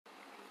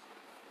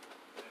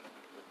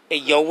Hey,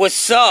 yo,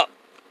 what's up?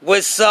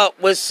 What's up,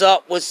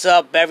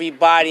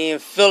 everybody in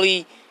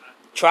Philly,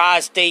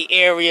 tri-state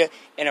area,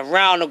 and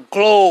around the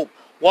globe?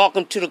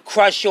 Welcome to the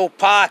Crush Show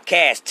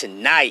podcast.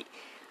 Tonight,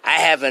 I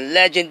have a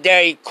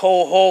legendary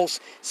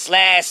co-host /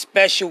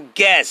 special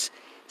guest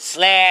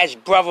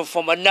 / brother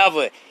from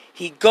another.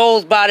 He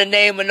goes by the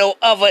name of no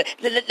other,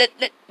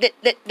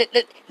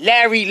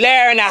 Larry in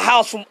the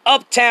house from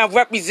Uptown,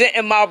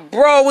 representing my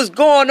bro. What's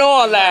going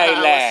on,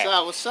 Larry?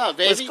 What's up,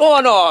 baby? What's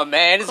going on,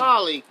 man?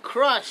 Carly,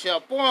 crush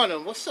up on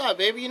him. What's up,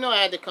 baby? You know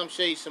I had to come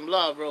show you some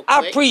love real quick.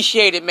 I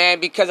appreciate it, man,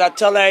 because I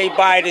tell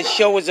everybody the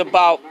show is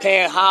about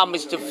paying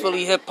homage to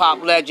Philly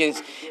hip-hop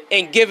legends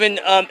and giving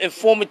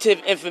informative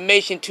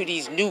information to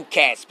these new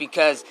cats,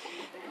 because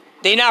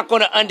they're not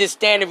going to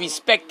understand and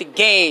respect the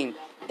game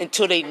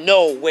until they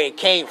know where it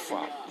came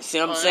from. You see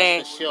what I'm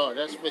saying?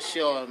 That's for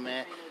sure,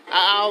 man.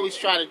 I always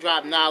try to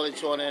drop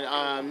knowledge on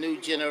a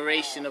new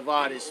generation of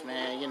artists,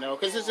 man, you know,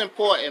 because it's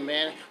important,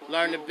 man.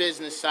 Learn the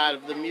business side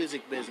of the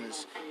music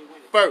business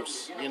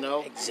first, you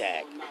know.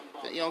 Exactly.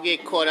 You don't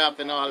get caught up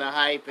in all the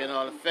hype and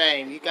all the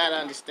fame. You got to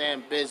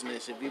understand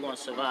business if you're going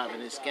to survive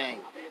in this game.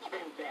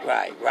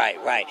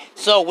 Right.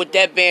 So with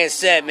that being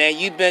said, man,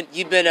 you've been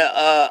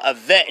a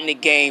vet in the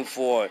game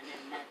for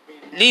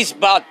at least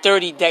about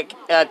 3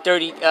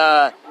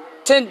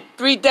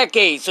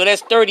 decades, so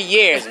that's 30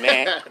 years,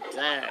 man.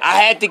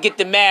 I had to get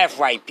the math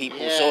right, people.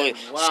 Yeah, So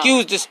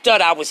excuse the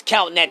stud, I was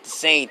counting at the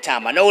same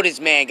time. I know this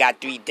man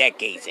got 3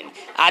 decades, and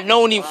I've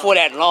known him for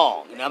that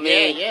long. You know what I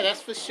mean? Yeah,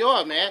 that's for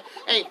sure, man.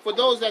 Hey, for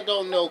those that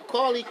don't know,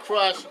 Carly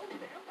Crush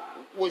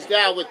was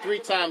down with 3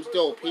 Times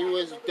Dope. He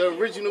was the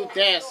original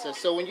dancer.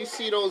 So when you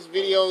see those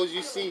videos,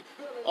 you see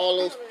all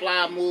those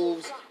fly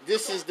moves.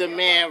 This is the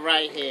man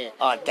right here.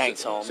 Oh,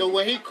 thanks, homie. So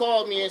when he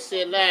called me and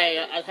said, Larry,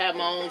 I have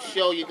my own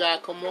show, you got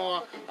to come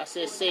on, I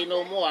said, say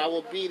no more, I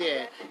will be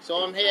there.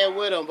 So I'm here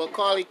with him. But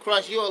Carly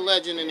Crush, you're a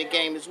legend in the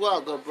game as well,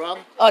 good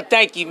brother. Oh,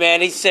 thank you, man.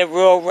 They said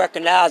real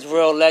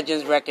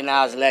legends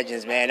recognize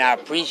legends, man. I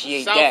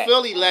appreciate that. South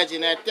Philly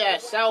legend at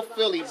that. South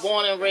Philly,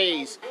 born and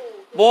raised.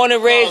 Born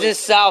and raised in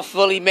South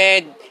Philly,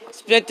 man.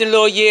 Spent the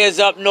little years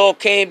up north,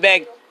 came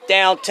back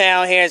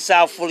downtown here in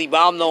South Philly,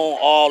 but I'm known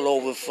all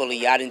over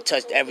Philly. I done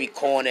touched every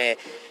corner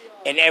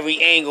and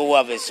every angle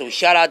of it. So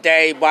shout out to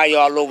everybody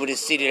all over the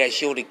city that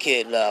showed the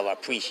kid love. I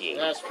appreciate it.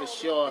 That's for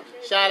sure.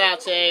 Shout out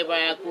to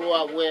everybody I grew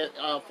up with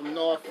from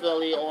North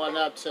Philly on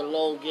up to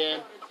Logan,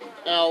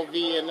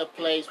 LV in the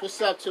place.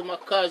 What's up to my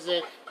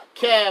cousin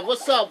Kev?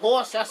 What's up,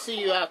 horse? I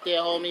see you out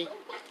there, homie.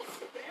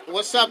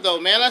 What's up, though,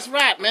 man? Let's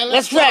rap, man.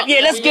 Let's rap.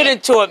 Yeah, let's get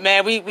into it,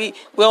 man. We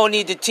don't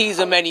need to tease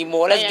them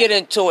anymore. Let's get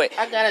into it.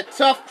 I got a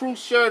Tough Crew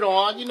shirt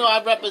on. You know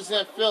I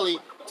represent Philly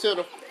to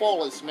the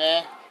fullest,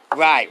 man.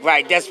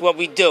 Right. That's what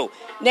we do.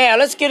 Now,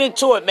 let's get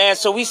into it, man.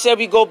 So we said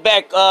we go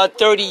back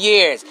 30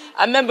 years.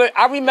 I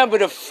remember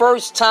the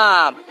first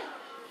time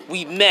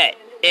we met,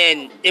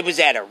 and it was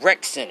at a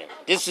rec center.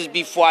 This was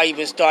before I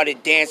even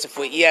started dancing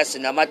for ES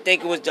and them. I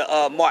think it was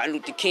the Martin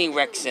Luther King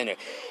Rec Center.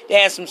 They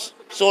had some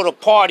sort of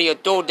party or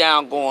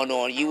throwdown going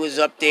on. You was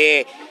up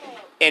there,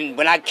 and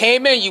when I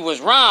came in, you was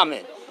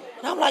rhyming.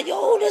 And I'm like,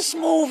 yo, this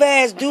smooth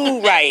ass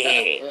dude right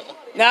here.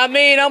 Know what I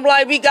mean? I'm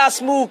like, we got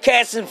smooth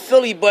cats in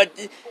Philly, but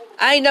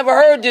I ain't never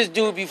heard this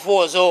dude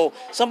before. So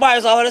somebody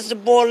was like, oh, this is the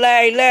boy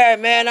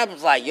Larry, man. I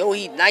was like, yo,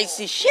 he nice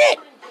as shit.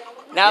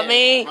 Know what I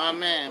mean? My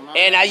man.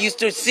 And I used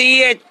to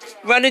see it,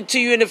 run into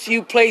you in a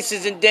few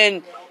places, and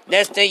then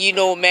next thing you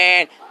know,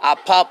 man, I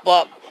pop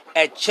up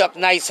at Chuck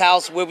Knight's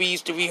house where we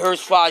used to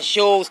rehearse for our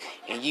shows,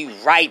 and you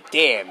right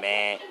there,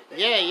 man.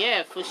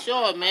 Yeah, for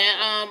sure,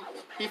 man.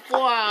 Before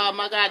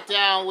I got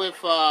down with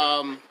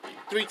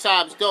 3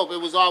 Times Dope,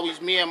 it was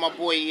always me and my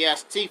boy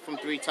EST from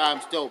 3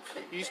 Times Dope.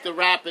 We used to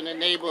rap in the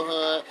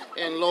neighborhood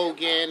in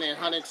Logan and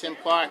Huntington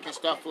Park and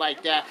stuff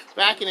like that.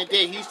 Back in the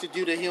day, he used to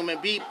do the human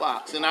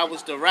beatbox, and I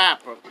was the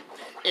rapper.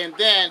 And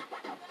then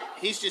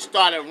he's just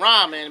started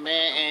rhyming,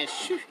 man,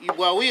 and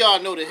well, we all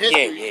know the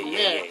history from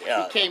there.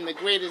 He became the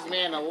greatest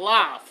man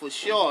alive, for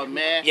sure,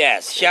 man.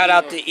 Yes, shout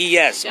out to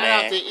ES, man.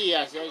 Shout out to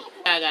ES.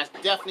 I got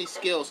definitely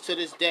skills to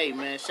this day,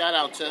 man. Shout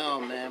out to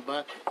him, man.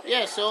 But,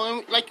 yeah,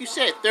 so, like you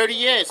said, 30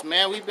 years,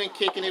 man. We've been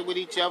kicking it with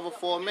each other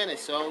for a minute,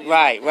 so.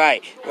 Right.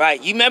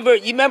 You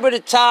remember the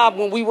time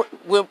when we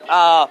went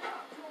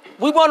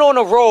on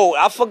a road.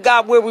 I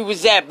forgot where we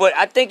was at, but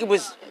I think it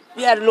was,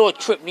 we had a little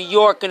trip, New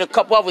York and a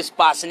couple other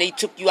spots, and they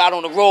took you out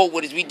on the road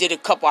with us. We did a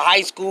couple of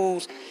high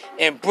schools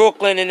in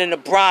Brooklyn and in the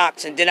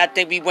Bronx, and then I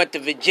think we went to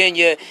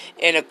Virginia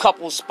and a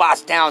couple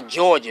spots down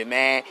Georgia,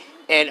 man.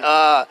 And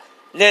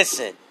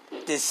listen,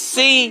 to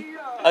see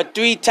a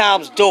 3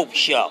 Times Dope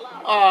show.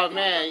 Oh,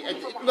 man.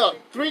 Look,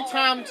 3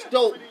 Times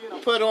Dope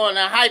put on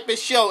a hyper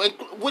show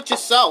with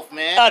yourself,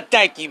 man. Oh,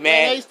 thank you,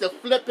 man. They used to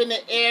flip in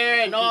the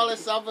air and all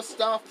this other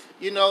stuff.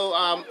 You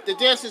know, the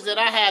dancers that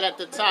I had at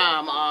the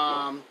time,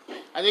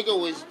 I think it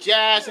was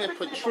Jazz and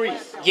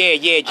Patrice.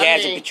 Yeah,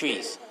 Jazz and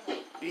Patrice.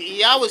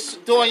 Y'all was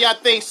doing y'all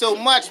thing so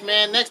much,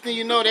 man. Next thing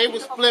you know, they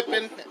was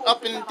flipping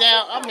up and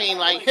down. I mean,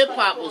 like,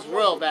 hip-hop was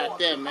real back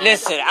then, man.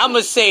 Listen, I'm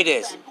going to say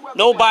this.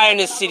 Nobody in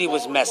the city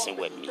was messing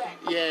with me.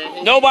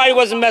 Yeah. Nobody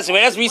wasn't messing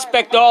with me. Let's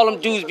respect all them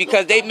dudes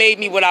because they made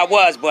me what I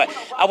was, but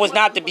I was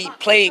not to be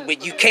played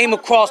with. You came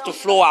across the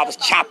floor, I was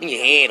chopping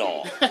your head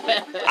off.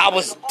 I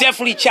was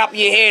definitely chopping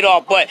your head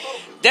off, but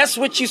that's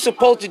what you're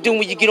supposed to do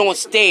when you get on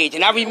stage.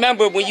 And I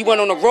remember when you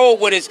went on the road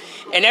with us,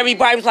 and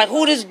everybody was like,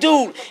 who this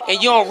dude?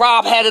 And you and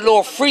Rob had a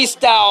little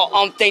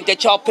freestyle thing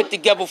that y'all put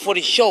together for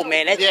the show,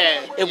 man.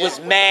 It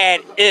was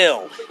mad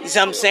ill. You see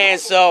what I'm saying?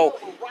 So,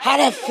 how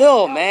that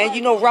feel, man?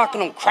 You know, rocking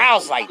them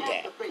crowds like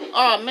that.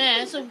 Oh,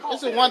 man, it's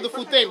a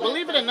wonderful thing.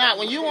 Believe it or not,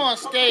 when you're on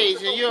stage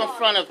and you're in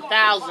front of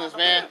thousands,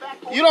 man,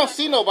 you don't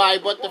see nobody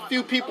but the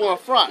few people in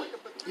front.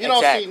 You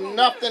don't see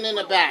nothing in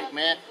the back,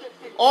 man.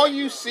 All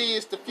you see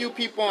is the few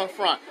people in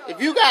front.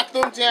 If you got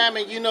them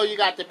jamming, you know you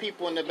got the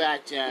people in the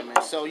back jamming.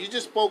 So you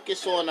just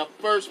focus on the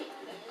first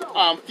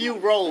few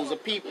rows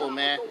of people,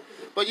 man.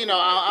 But, you know,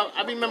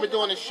 I remember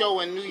doing a show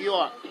in New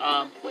York,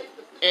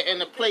 and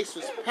the place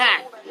was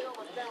packed.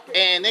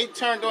 And they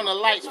turned on the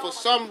lights for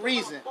some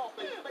reason.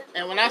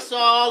 And when I saw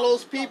all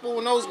those people,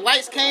 when those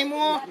lights came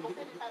on,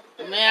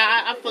 man,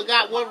 I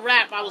forgot what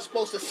rap I was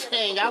supposed to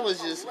sing. I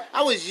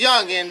was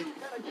young and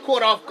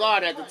caught off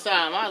guard at the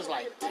time. I was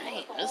like,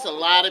 dang, there's a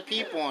lot of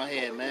people on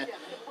here, man.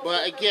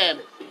 But again,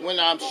 when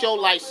show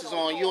lights is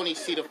on, you only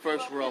see the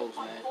first rows,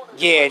 man.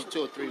 Yeah, first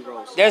 2 or 3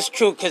 rows. That's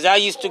true, because I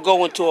used to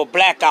go into a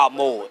blackout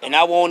mode, and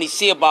I would only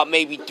see about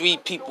maybe 3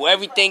 people.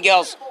 Everything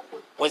else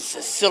was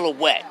a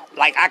silhouette.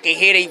 Like, I could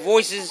hear their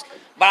voices,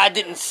 but I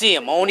didn't see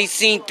them. I only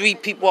seen 3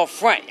 people up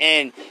front,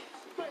 and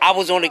I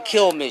was on a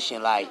kill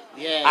mission. Like,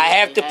 I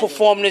have to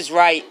perform this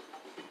right,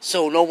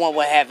 so no one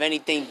will have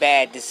anything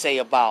bad to say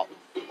about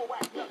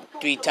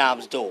 3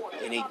 Times Dope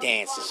and they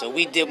dancing. So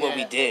we did what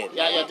we did.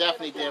 Yeah,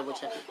 definitely did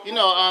what you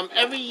know,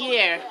 every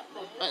year,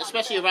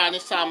 especially around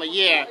this time of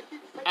year,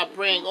 I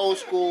bring old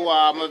school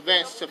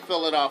events to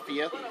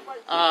Philadelphia.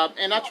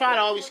 And I try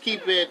to always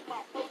keep it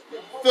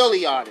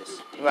Philly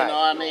artists. Right. You know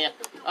what I mean?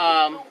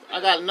 I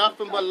got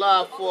nothing but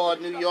love for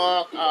New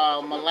York,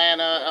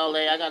 Atlanta,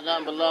 LA. I got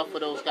nothing but love for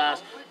those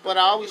guys. But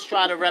I always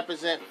try to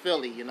represent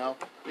Philly, you know,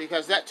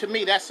 because that, to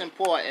me, that's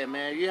important,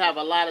 man. You have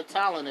a lot of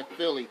talent in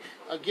Philly.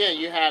 Again,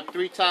 you have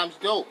 3 Times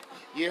Dope.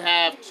 You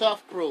have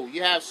Tough Crew.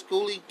 You have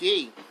Schoolie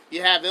D.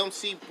 You have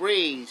MC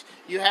Breeze.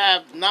 You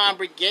have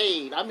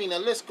Non-Brigade. I mean, the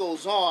list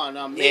goes on.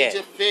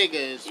 Major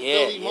Figures,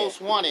 Philly Most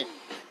Wanted.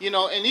 You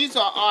know, and these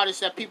are artists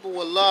that people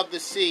would love to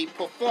see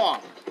perform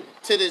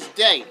to this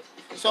day.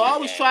 So I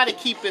always try to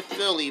keep it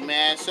Philly,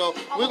 man. So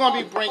we're going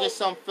to be bringing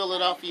some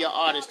Philadelphia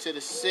artists to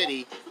the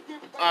city.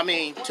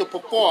 To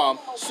perform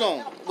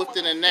soon,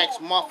 within the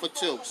next month or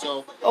 2.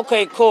 So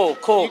okay, cool.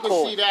 You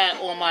can see that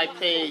on my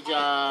page.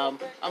 I'm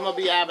gonna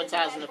be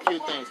advertising a few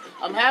things.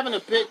 I'm having a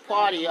big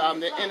party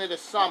the end of the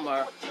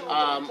summer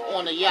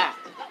on a yacht.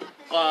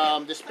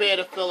 The Spirit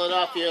of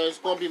Philadelphia is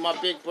gonna be my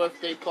big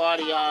birthday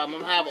party. I'm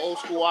gonna have old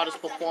school artists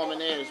performing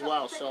there as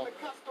well. So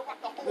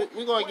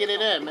we're going to get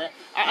it in, man.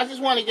 I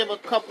just want to give a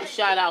couple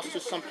shout-outs to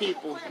some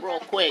people real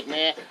quick,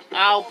 man.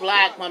 Al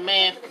Black, my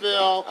man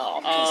Phil,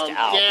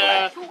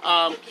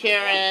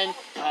 Karen,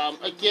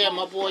 again,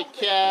 my boy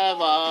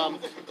Kev.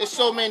 There's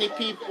so many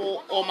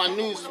people on my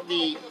news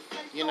feed.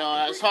 You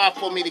know, it's hard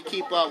for me to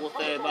keep up with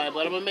everybody,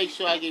 but I'm going to make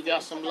sure I give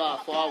y'all some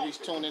love for always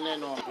tuning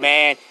in on.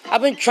 Man,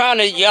 I've been trying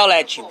to yell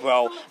at you,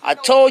 bro. I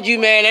told you,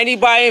 man,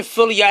 anybody in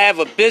Philly, y'all have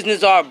a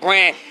business or a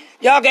brand,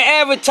 y'all can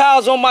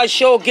advertise on my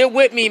show. Get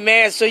with me,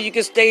 man, so you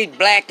can stay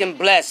black and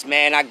blessed,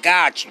 man. I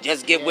got you.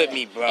 Just get with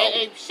me, bro.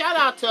 Hey, shout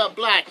out to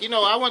Black. You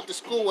know, I went to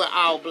school with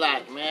Al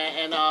Black, man,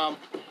 and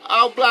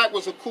Al Black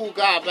was a cool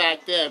guy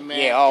back then, man.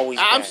 Yeah, always.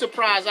 I'm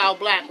surprised Al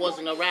Black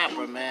wasn't a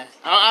rapper, man.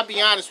 I'll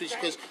be honest with you,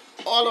 because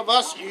all of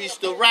us used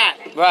to rap,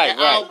 and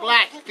Al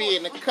Black be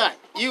in the cut.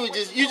 You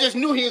just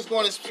knew he was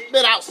going to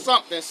spit out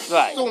something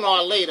sooner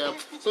or later.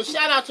 So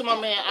shout out to my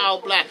man Al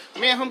Black.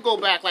 Man, him go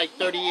back like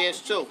 30 years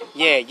too.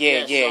 Yeah.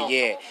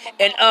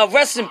 And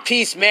rest in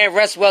peace, man.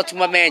 Rest well to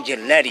my man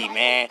Giletti,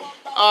 man.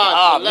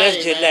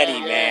 Miss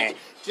Giletti, man.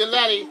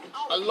 Giletti,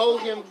 a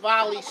Logan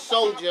Valley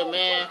soldier,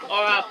 man.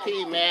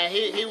 R.I.P. man.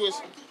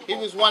 He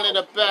was one of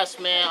the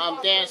best, man,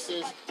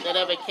 dancers that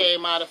ever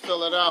came out of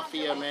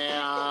Philadelphia,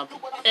 man.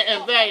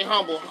 And very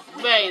humble,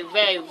 very,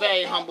 very,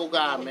 very humble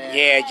guy, man.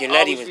 Yeah,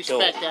 Giletti was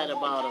dope. Respect that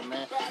about him,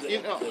 man.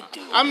 You know,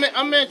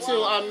 I'm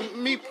into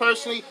me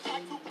personally.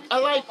 I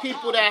like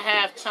people that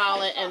have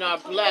talent and are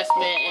blessed,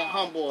 man, and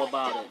humble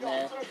about it,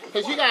 man.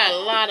 Because you got a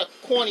lot of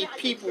corny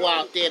people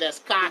out there that's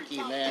cocky,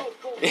 man.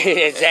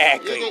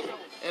 Exactly.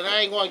 And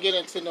I ain't going to get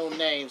into no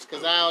names,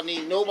 because I don't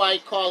need nobody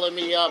calling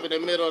me up in the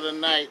middle of the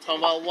night talking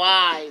about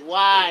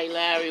why,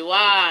 Larry,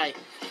 why?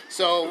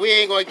 So we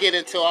ain't going to get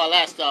into all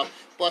that stuff.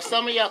 But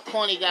some of y'all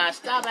corny guys,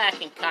 stop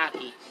acting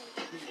cocky.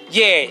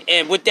 Yeah,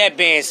 and with that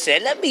being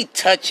said, let me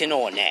touch in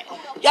on that.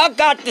 Y'all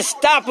got to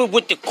stop it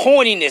with the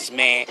corniness,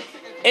 man.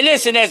 And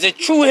listen, as a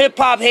true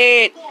hip-hop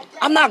head,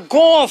 I'm not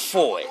going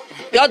for it.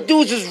 Y'all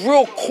dudes is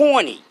real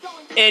corny.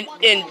 And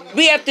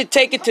we have to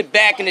take it to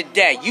back in the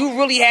day. You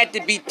really had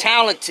to be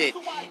talented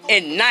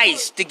and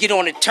nice to get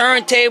on the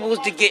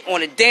turntables, to get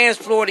on the dance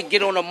floor, to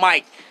get on the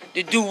mic,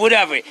 to do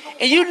whatever.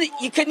 And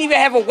you couldn't even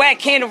have a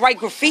whack hand to write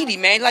graffiti,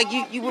 man. Like,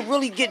 you would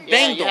really get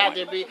banged you on. had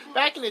to be.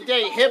 Back in the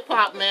day,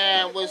 hip-hop,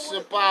 man, was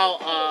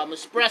about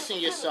expressing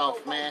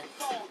yourself, man.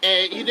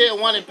 And you didn't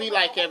want to be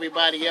like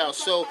everybody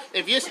else. So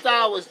if your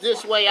style was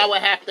this way, I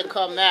would have to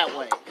come that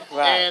way.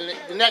 Right. And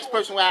the next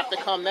person would have to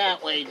come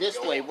that way, this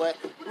way. But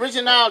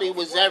originality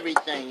was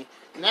everything.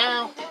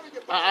 Now,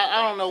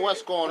 I don't know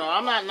what's going on.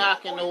 I'm not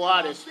knocking no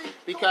artists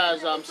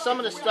because some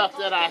of the stuff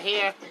that I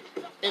hear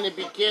in the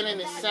beginning,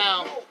 it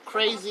sound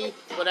crazy,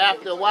 but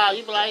after a while,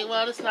 you be like,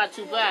 well, it's not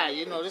too bad.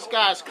 You know, this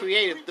guy's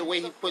creative the way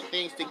he put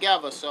things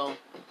together. So,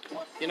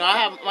 you know, I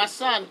have my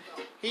son,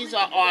 he's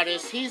an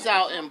artist. He's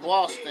out in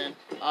Boston.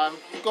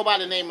 He go by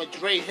the name of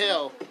Dre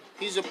Hill.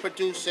 He's a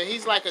producer.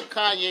 He's like a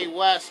Kanye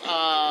West,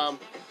 a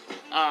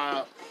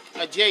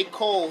J.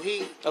 Cole.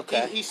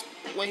 He's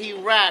when he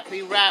rap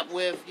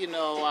with, you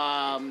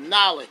know,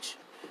 knowledge.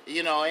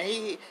 You know, and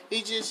he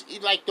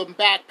like them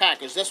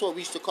backpackers. That's what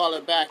we used to call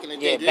it back in the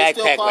day. Yeah,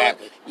 backpack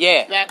rappers.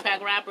 Yeah.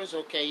 Backpack rappers?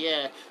 Okay,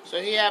 yeah.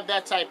 So he have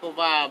that type of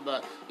vibe.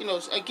 But, you know,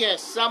 again,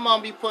 some of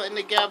them be putting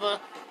together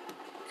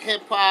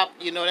hip-hop,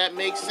 you know, that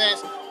makes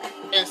sense.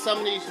 And some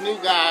of these new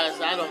guys,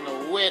 I don't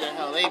know where the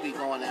hell they be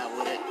going out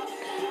with it.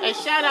 Hey,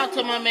 shout out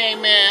to my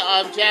main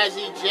man,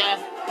 Jazzy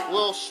Jeff,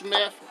 Will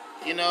Smith.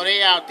 You know,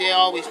 they out there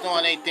always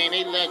doing their thing.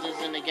 They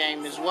legends in the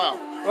game as well.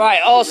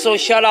 Right. Also,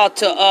 shout out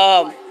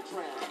to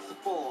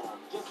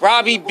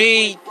Robbie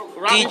B,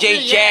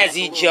 DJ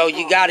Jazzy Joe.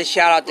 You got to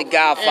shout out the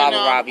Godfather,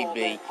 Robbie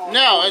B.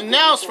 And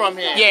Nell's from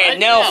here. Yeah, right?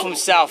 Nell from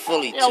South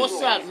Philly, too. Yeah, what's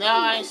up? Nell,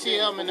 I ain't seen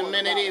him in a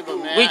minute either,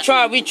 man.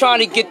 We trying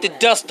to get the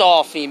dust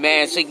off him,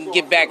 man, so he can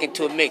get back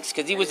into a mix.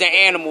 Because he was an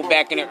animal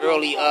back in the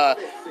early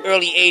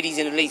 80s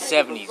and the late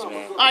 70s,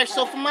 man. All right,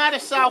 so from out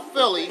of South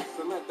Philly,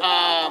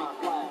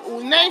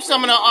 name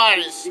some of the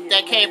artists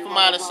that came from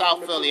out of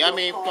South Philly. I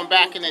mean, from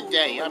back in the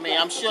day. I mean,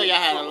 I'm sure y'all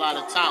had a lot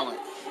of talent.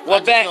 Well,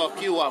 I just know a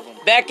few of them.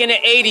 Back in the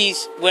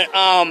 80s,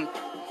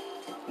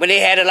 when they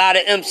had a lot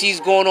of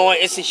MCs going on,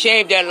 it's a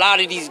shame that a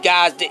lot of these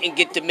guys didn't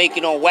get to make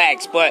it on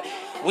wax. But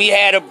we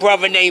had a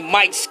brother named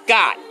Mike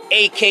Scott,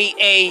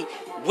 a.k.a.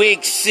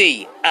 Wig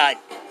C,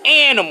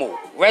 animal.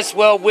 Rest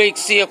well, Wig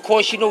C. Of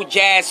course, you know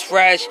Jazz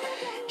Fresh.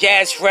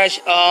 Jazz Fresh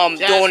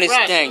doing his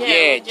thing.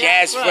 Yeah,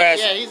 Jazz Fresh.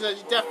 Yeah, he's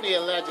definitely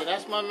a legend.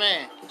 That's my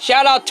man.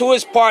 Shout out to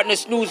his partner,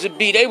 Snoozer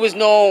B. They was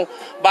known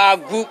by a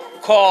group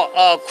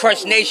called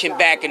Crush Nation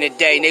back in the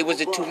day. And they was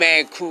a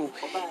two-man crew.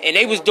 And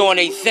they was doing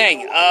their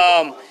thing.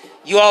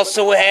 You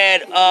also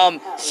had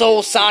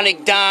Soul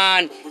Sonic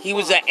Don. He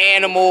was an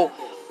animal.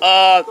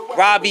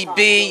 Robbie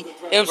B.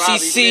 MC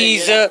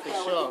Caesar.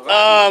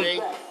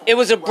 It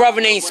was a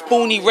brother named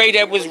Spoonie Ray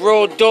that was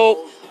real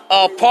dope.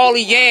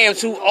 Paulie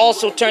Yams, who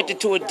also turned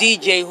into a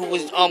DJ who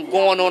was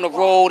going on the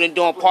road and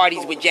doing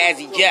parties with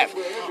Jazzy Jeff.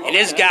 And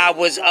this guy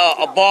was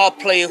a ball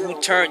player who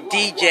turned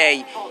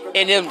DJ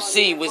and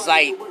MC, was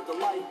like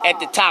at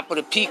the top of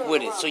the peak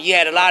with it. So you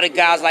had a lot of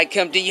guys like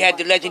him. Then you had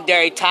the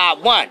legendary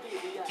Todd One.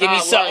 Give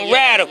me something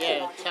radical. You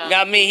know what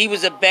I mean? He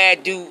was a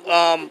bad dude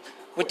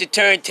with the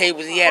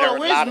turntables. He had a lot of...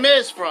 Where's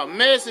Miz from?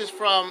 Miz is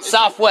from...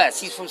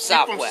 Southwest. He's from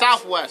Southwest. He's from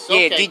Southwest.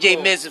 Okay, yeah, DJ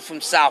cool. Miz is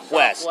from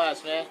Southwest.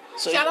 Southwest, man.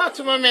 So, shout out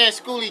to my man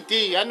Schoolie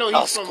D. I know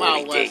he's from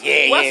out West.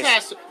 Yeah.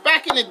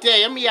 Back in the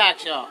day, let me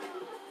ask y'all,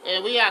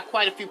 and we got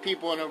quite a few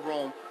people in the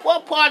room,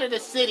 what part of the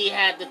city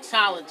had the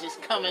talent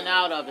just coming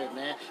out of it,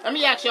 man? Let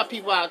me ask y'all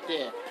people out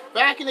there.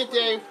 Back in the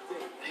day,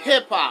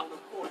 hip-hop,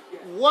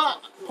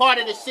 what part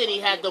of the city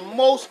had the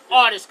most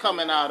artists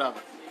coming out of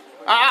it?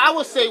 I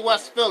would say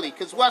West Philly,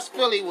 because West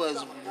Philly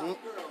was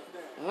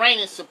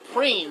reigning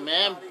supreme,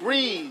 man.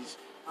 Breeze,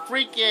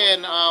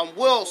 freaking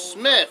Will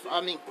Smith, I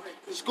mean,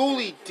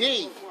 Schoolie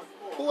D.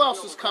 Who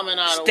else was coming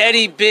out of it?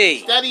 Steady B.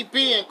 Steady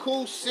B and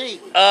Cool C.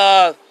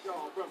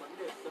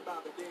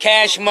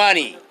 Cash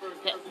Money.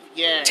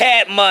 Yeah.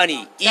 Tat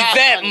Money.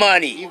 Yvette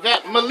Money.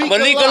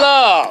 Malika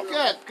Love.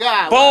 Good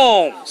God.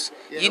 Bones.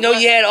 Yeah, you know,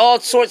 you had all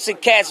sorts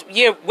of cats.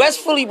 Yeah, West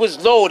Philly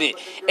was loaded.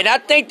 And I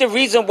think the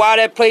reason why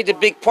that played a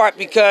big part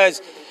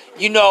because,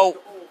 you know,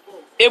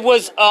 it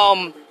was,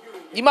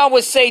 you might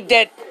well say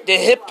that the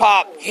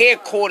hip-hop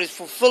headquarters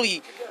for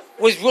Philly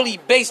was really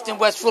based in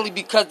West Philly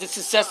because the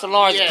success of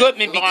Lawrence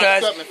Goodman,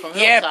 because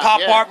he had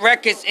Pop Art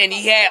Records and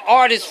he had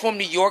artists from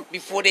New York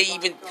before they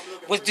even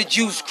was the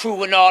Juice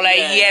Crew and all that.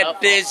 He had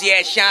Biz, he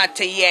had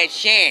Shantae, he had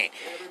Shan.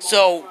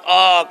 So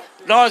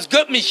Lawrence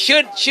Goodman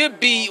should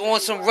be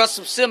on some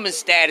Russell Simmons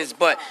status,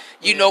 but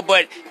you know,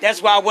 but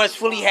that's why West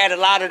Philly had a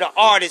lot of the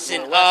artists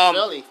and West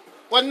Philly.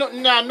 Well,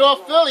 now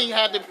North Philly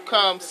had to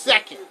come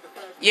second.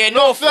 Yeah,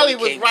 North Philly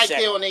was right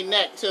there on their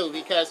neck too,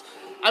 because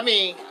I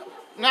mean,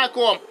 not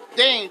going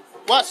they ain't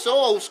but so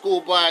old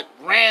school, but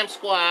Ram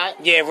Squad.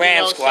 Yeah,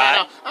 Ram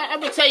Squad. I'm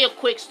going to tell you a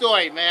quick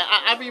story, man.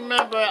 I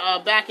remember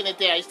back in the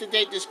day, I used to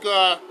date this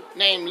girl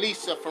named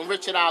Lisa from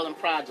Richard Island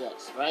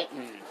Projects, right?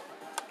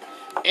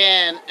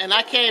 And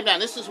I came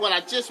down. This is when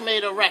I just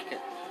made a record.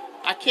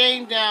 I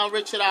came down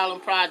Richard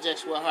Island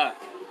Projects with her.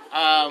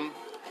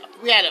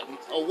 We had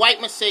a white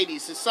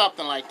Mercedes or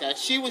something like that.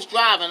 She was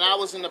driving. I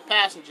was in the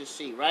passenger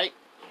seat, right?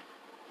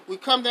 We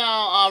come down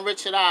on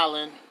Richard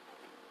Island.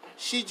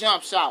 She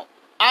jumps out.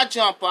 I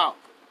jump out.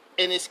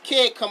 And this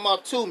kid come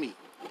up to me.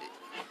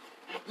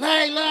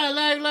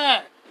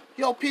 Larr.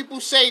 Yo, people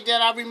say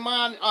that I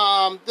remind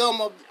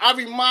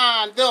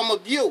them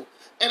of you.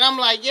 And I'm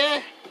like,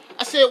 yeah.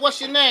 I said,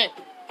 what's your name?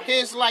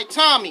 He's like,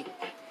 Tommy.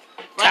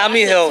 Right?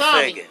 Tommy Hill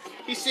figure.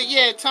 He said,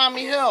 yeah,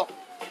 Tommy Hill.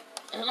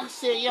 And I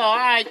said, yo, all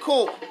right,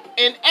 cool.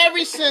 And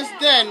ever since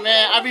then,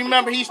 man, I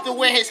remember he used to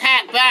wear his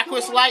hat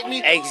backwards like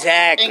me.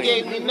 Exactly. And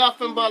gave me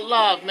nothing but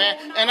love, man.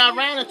 And I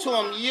ran into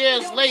him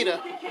years later,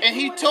 and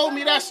he told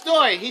me that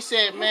story. He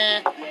said,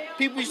 man,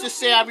 people used to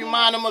say I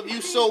remind them of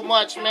you so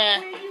much,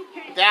 man,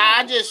 that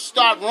I just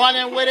start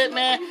running with it,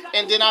 man.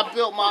 And then I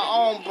built my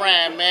own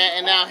brand, man,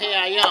 and now here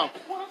I am.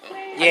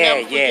 I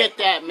never forget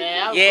that,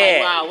 man. I was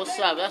like, wow, what's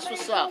up? That's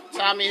what's up.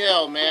 Tommy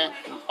Hill, man.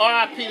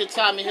 R.I.P. to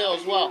Tommy Hill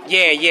as well.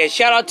 Yeah.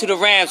 Shout out to the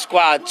Ram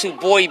Squad, too.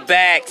 Boy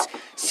Backs,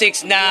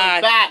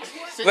 6ix9ine.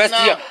 Rest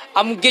of y'all.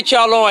 I'm going to get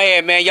y'all on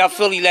here, man. Y'all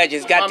Philly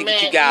legends. Got to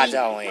get you guys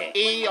on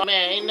here. Man,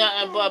 ain't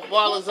nothing but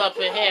ballers up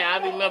in here. I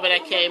remember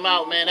that came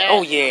out, man. I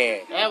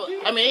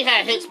mean, he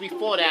had hits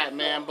before that,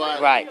 man.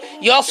 But right.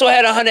 You also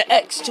had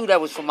 100X, too,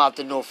 that was from out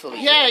the North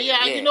Philly. Yeah.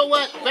 You know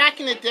what? Back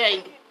in the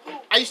day,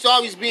 I used to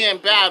always be in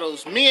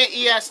battles. Me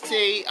and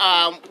EST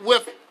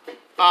with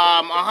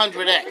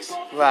 100X.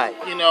 Right.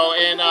 You know,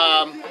 and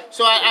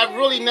so I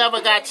really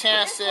never got a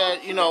chance to,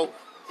 you know,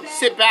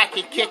 sit back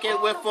and kick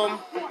it with them,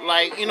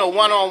 like, you know,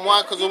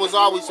 one-on-one, because it was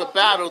always a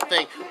battle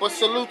thing. But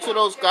salute to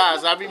those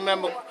guys. I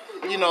remember,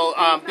 you know,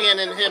 being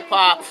in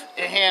hip-hop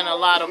and hearing a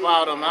lot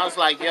about them. I was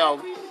like,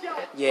 yo,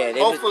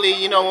 hopefully,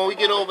 you know, when we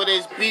get over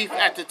this beef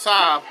at the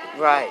time,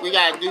 right, we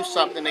got to do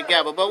something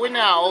together. But we're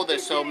now older,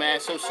 so, man,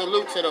 so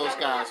salute to those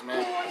guys,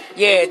 man.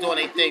 Yeah. They was doing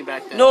their thing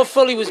back then. North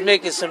Philly was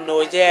making some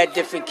noise. They had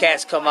different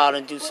cats come out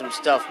and do some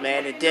stuff,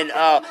 man. And then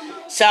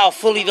South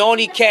Philly, the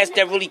only cats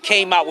that really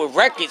came out with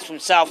records from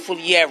South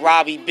Philly, you had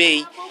Robbie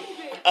B.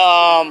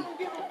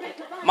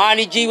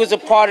 Monty G was a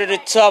part of the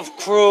Tough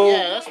Crew.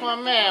 Yeah, that's my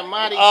man,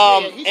 Monty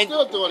G. He's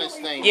still doing his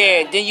thing.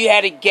 Yeah, man. Then you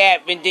had a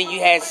Gap, and then you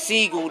had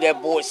Siegel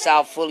that brought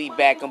South Philly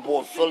back and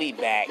brought Philly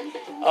back.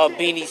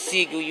 Beanie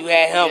Siegel, you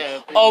had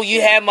him. Yeah,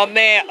 you had my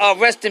man,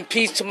 rest in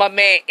peace to my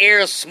man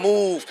Air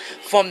Smooth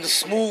from the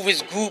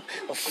smoothest group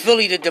of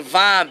Philly, the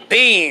Divine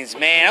Beings,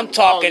 man. I'm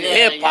talking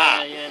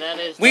hip-hop.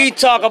 Yeah, we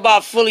talk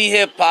about Philly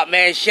hip-hop,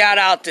 man. Shout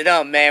out to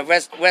them, man.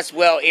 Rest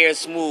well, Air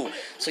Smooth.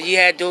 So you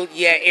had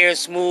Air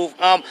Smooth.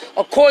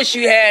 Of course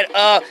you had,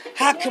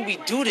 how can we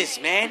do this,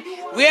 man?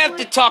 We have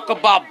to talk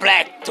about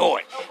Black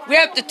Thought. We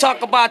have to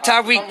talk about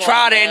Tariq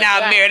Trotter and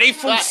Almere. They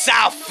from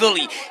South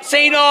Philly.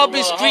 St.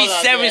 Albans Street,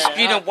 7th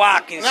Street, and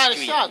Watkins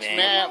Street,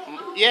 man.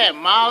 Yeah,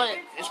 Mollet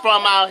is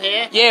from out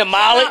here. Yeah,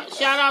 Mollet.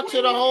 Shout out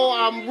to the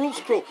whole Roots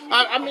crew.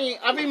 I mean,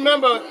 I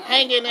remember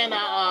hanging in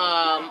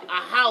a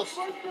house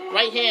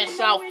right here in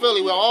South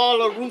Philly where all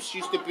the Roots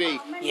used to be.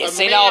 Yeah,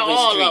 St. Albans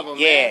Street. Them,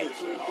 yeah.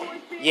 Man.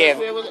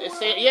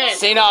 Yeah,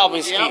 St.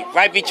 Albans Street,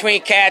 right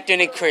between Catherine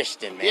and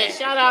Christian, man. Yeah,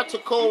 shout out to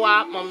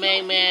Co-op, my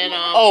main man.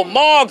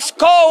 Mark's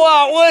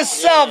Co-op,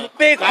 what's up,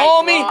 big Dice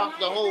homie? Raw,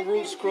 the whole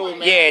Roots crew,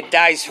 man. Yeah,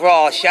 Dice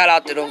Raw, shout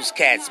out to those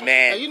cats,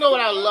 man. You know what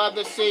I love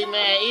to see,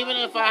 man? Even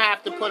if I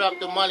have to put up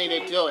the money to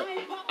do it,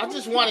 I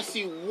just want to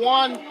see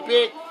one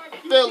big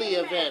Philly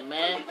event,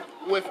 man,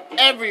 with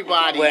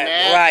everybody,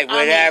 man. Right,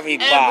 with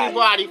everybody.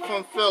 Everybody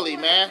from Philly,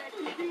 man.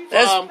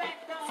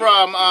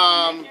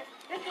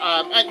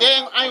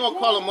 I ain't gonna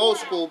call them old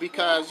school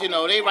because, you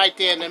know, they right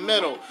there in the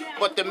middle.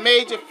 But the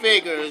major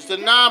figures, the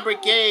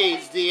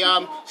non-brigades,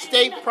 the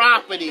state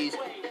properties,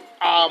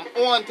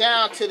 on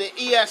down to the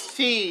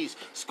ESTs,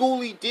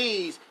 Schoolie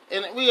D's,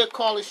 and we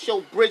call this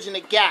show Bridging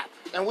the Gap.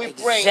 And we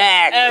bring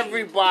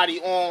everybody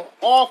on,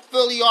 all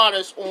Philly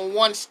artists on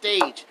one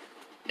stage.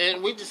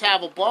 And we just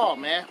have a ball,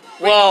 man.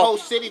 Bring the whole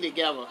city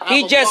together.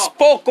 He just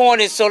spoke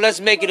on it, so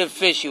let's make it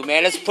official,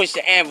 man. Let's push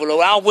the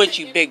envelope. I'm with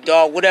you, big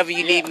dog. Whatever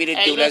you need me to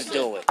do, let's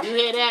do it. You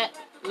hear that?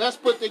 Let's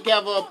put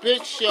together a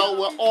big show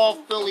with all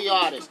Philly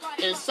artists.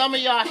 And some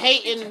of y'all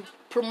hating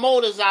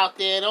promoters out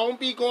there, don't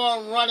be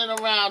running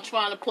around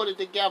trying to put it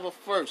together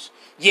first.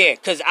 Yeah,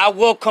 because I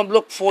will come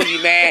look for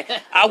you, man.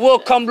 I will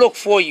come look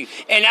for you.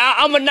 And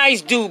I'm a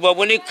nice dude, but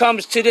when it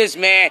comes to this,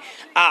 man,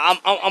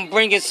 I'm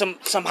bringing some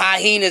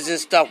hyenas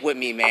and stuff with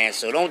me, man.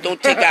 So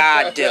don't take a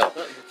hard deal.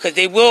 Because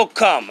they will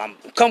come.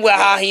 Come with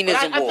hyenas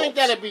and wolves. I think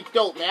that'd be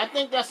dope, man. I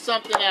think that's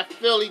something that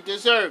Philly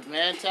deserves,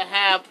 man, to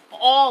have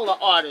all the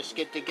artists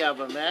get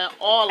together, man.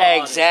 All the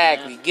artists,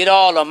 man. Get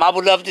all of them. I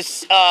would love to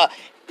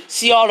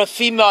see all the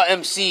female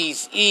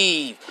MCs,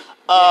 Eve,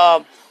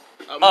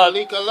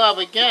 Malika Love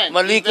again.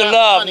 Malika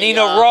Love,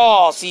 Nina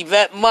Ross,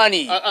 Yvette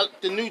Money.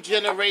 The new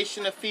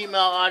generation of female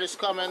artists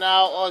coming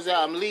out. Or is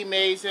that Lee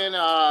Mason,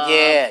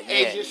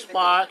 Asia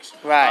Sparks.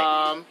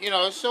 Right. You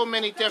know, there's so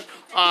many different.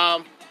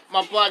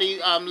 My buddy,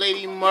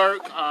 Lady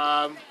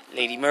Merck.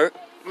 Lady Merck.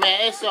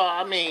 Man, it's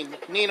I mean,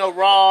 Nina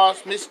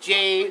Ross, Miss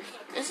Jade.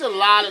 There's a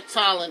lot of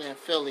talent in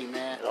Philly,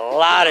 man. A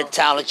lot of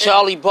talent.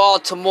 Charlie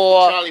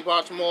Baltimore. Charlie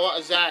Baltimore,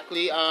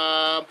 exactly.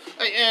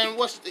 And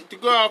what's the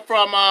girl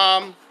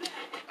from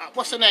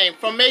what's her name?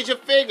 From Major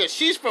Figures.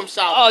 She's from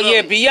South Philly. Oh,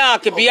 yeah,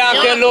 Bianca.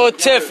 Bianca and Lil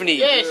Tiffany.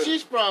 Yeah,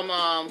 she's from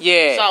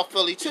South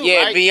Philly, too,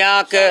 right?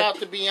 Bianca. Shout out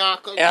to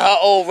Bianca. And her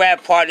old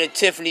rap partner,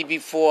 Tiffany,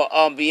 before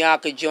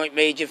Bianca joined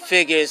Major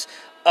Figures.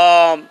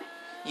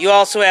 You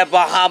also have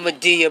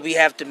Bahamadia. We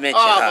have to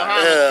mention her.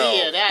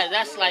 Bahamadia.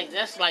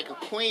 That's like a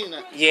queen.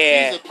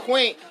 Yeah. She's a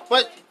queen.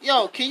 But,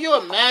 yo, can you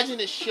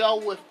imagine a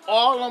show with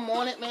all of them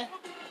on it, man?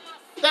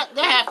 That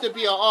have to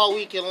be an all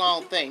weekend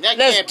long thing.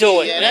 Let's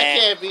do it, man. That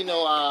can't be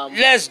no.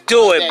 Let's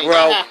do it, bro.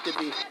 That have to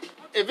be.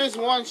 If it's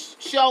one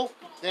show,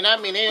 then I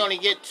mean they only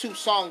get 2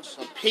 songs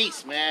a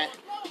piece, man.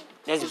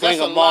 Let's bring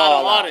them all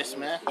all out. Artists,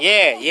 man.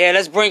 Yeah.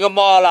 Let's bring them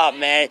all out,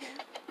 man.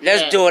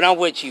 Let's do it. I'm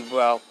with you,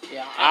 bro.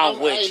 Yeah, I'm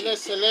with you. Hey,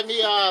 listen.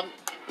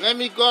 Let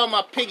me go on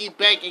my piggy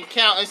bank and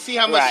count and see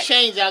how much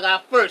change I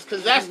got first,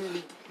 because that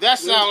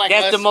sounds like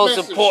that's the most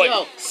important.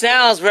 Show.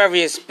 Sounds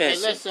very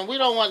expensive. Hey, listen, we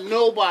don't want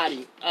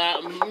nobody.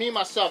 Me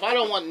myself, I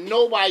don't want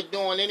nobody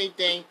doing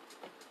anything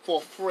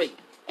for free.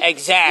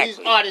 Exactly.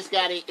 These artists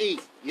gotta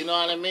eat. You know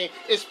what I mean?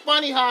 It's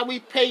funny how we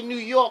pay New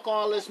York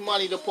all this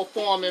money to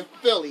perform in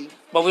Philly,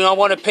 but we don't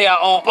want to pay our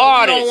own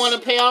artists. We don't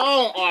want to pay our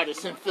own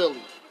artists in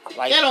Philly.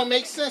 That don't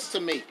make sense to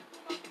me.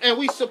 And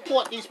we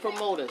support these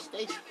promoters.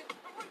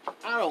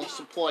 I don't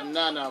support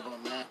none of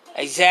them, man.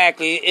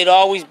 Exactly. It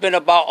always been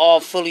about all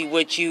Philly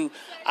with you.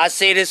 I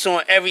say this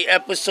on every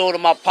episode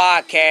of my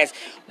podcast.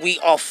 We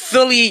are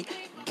Philly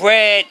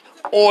bred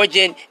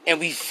origin, and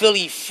we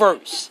Philly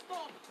first.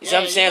 You know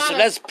what I'm saying? So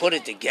let's put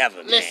it together,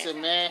 man.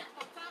 Listen, man.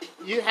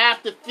 You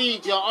have to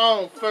feed your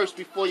own first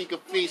before you can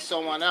feed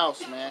someone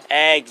else, man.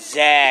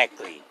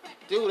 Exactly.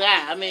 Do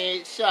that. I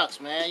mean, it shucks,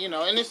 man. You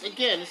know, and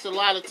it's a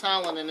lot of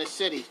talent in the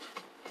city.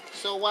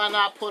 So why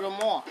not put them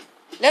on?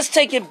 Let's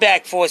take it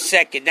back for a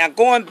second. Now,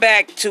 going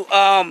back to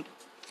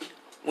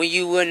when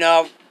you would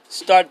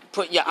start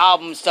putting your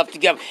album and stuff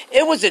together,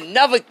 it was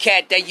another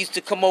cat that used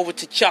to come over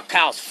to Chuck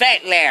House,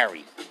 Fat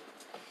Larry.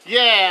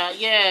 Yeah.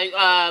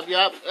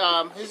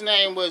 His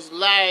name was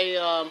Larry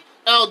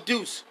L.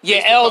 Deuce.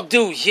 Yeah, L.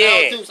 Deuce, yeah.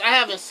 L. Deuce. I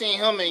haven't seen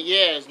him in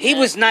years, man. He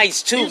was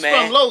nice, too, He's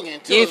man. From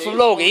Logan, too. He's from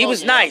Logan. He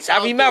was nice.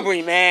 I remember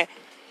him, man.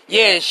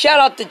 Yeah, shout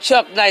out to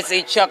Chuck Nice.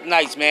 Hey, Chuck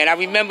Nice, man. I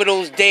remember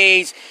those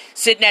days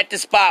sitting at the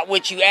spot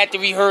with you at the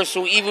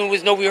rehearsal, even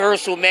with no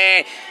rehearsal,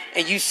 man.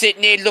 And you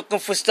sitting there looking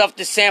for stuff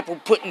to sample,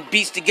 putting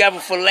beats together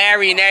for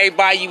Larry and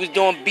everybody you was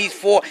doing beats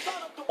for.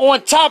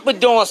 On top of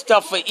doing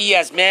stuff for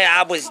ES, man,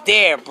 I was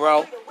there,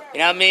 bro. You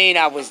know what I mean?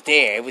 I was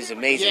there. It was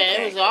amazing.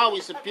 Yeah, it was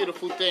always a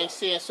beautiful thing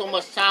seeing so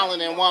much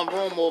talent in one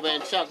room over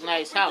in Chuck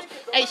Nice's house.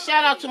 Hey,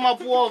 shout out to my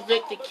boy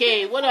Victor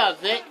K. What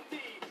up, Vic?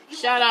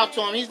 Shout out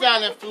to him. He's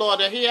down in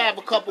Florida. He have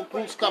a couple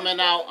groups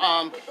coming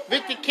out.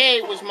 Victor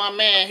K was my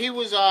man. He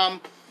was a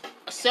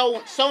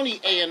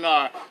Sony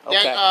A&R.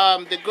 Okay.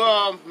 That the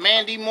girl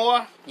Mandy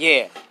Moore.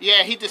 Yeah.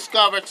 Yeah, he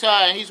discovered her,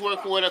 and he's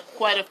working with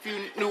quite a few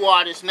new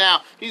artists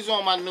now. He's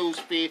on my news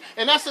feed,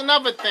 and that's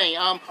another thing.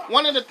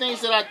 One of the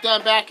things that I've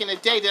done back in the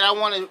day that I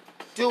want to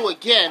do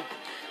again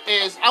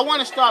is I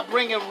want to start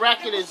bringing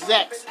record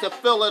execs to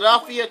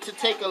Philadelphia to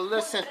take a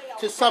listen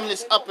to some of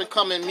this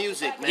up-and-coming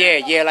music,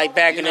 man. Yeah, like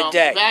back in the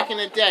day. Back in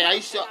the day, I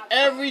used to,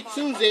 every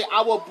Tuesday,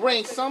 I would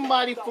bring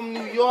somebody from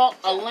New York,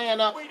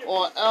 Atlanta,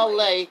 or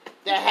L.A.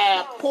 that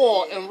had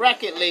pull and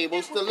record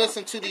labels to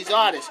listen to these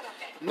artists.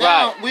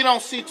 Now, we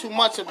don't see too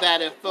much of that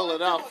in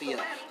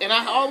Philadelphia. And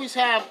I always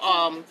have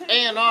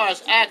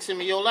A&Rs asking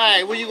me, yo,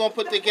 Larry, when you going to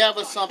put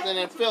together something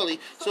in Philly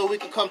so we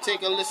can come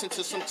take a listen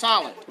to some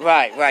talent?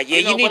 Right. Yeah,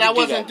 you need to do that. But I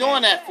wasn't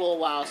doing that for a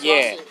while. So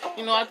yeah. I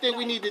said, I think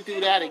we need to do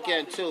that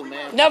again, too,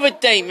 man. Another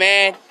thing,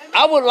 man,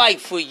 I would like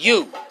for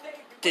you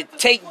to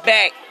take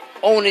back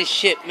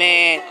ownership,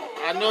 man.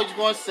 I know what you're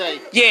going to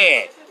say.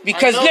 Yeah.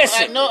 Because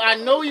listen, I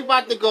know you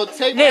about to go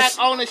take back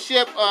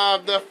ownership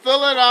of the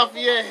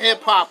Philadelphia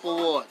Hip Hop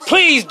Awards.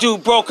 Please do,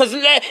 bro. Cause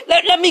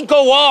let me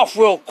go off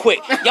real quick.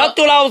 Y'all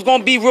thought I was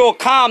gonna be real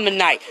calm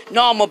tonight.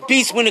 No, I'm a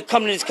beast when it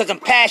comes to this, cause I'm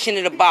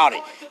passionate about it.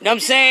 You know what I'm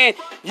saying?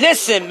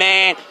 Listen,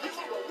 man.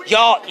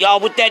 Y'all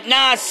with that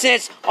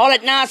nonsense, all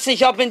that nonsense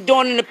y'all been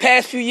doing in the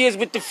past few years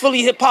with the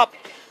Philly Hip Hop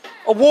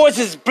Awards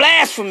is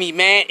blasphemy,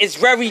 man. It's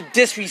very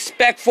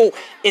disrespectful.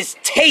 It's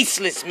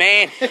tasteless,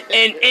 man. and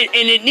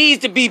it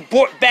needs to be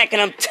brought back.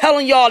 And I'm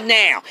telling y'all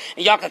now.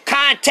 And y'all can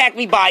contact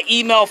me by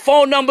email,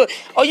 phone number,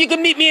 or you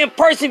can meet me in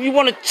person if you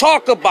want to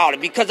talk about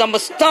it. Because I'm going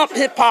to stomp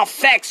hip-hop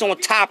facts on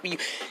top of you.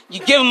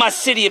 You're giving my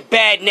city a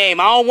bad name.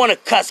 I don't want to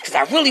cuss because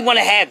I really want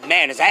to have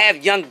manners. I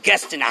have young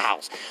guests in the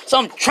house. So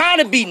I'm trying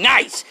to be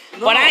nice.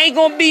 No. But I ain't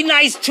going to be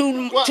nice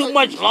too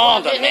much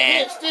longer,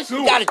 man.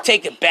 You got to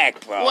take it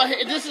back, bro. Well,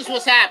 this is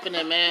what's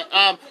happening, man.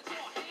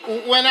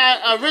 When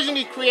I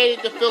originally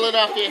created the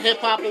Philadelphia Hip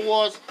Hop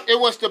Awards, it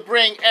was to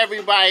bring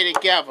everybody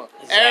together.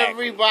 Exactly.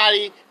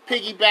 Everybody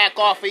piggyback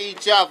off of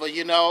each other,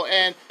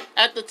 And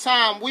at the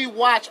time, we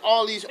watched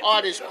all these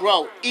artists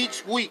grow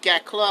each week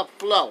at Club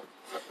Flow.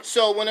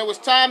 So when it was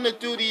time to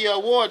do the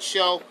award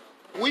show,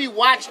 we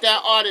watched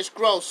that artist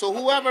grow. So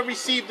whoever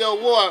received the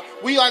award,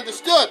 we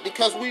understood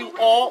because we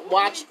all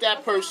watched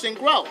that person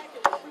grow.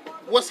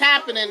 What's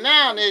happening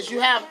now is you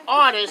have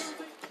artists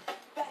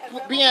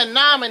being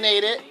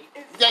nominated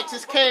that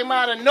just came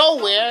out of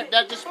nowhere,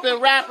 that just been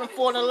rapping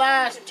for the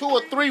last 2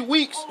 or 3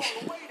 weeks,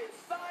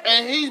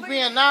 and he's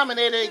being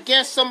nominated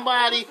against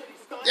somebody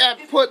that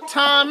put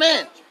time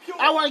in.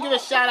 I want to give a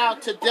shout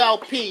out to Del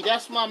P.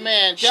 That's my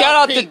man. Shout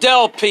out to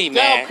Del P,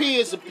 man. Del P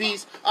is a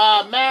beast.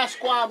 Mad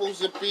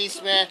Squabble's a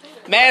beast, man.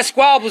 Mad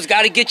Squabble's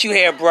got to get you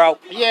here, bro.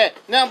 Yeah.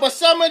 Now, but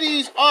some of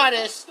these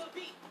artists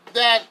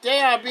that they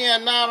are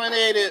being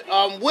nominated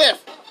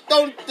with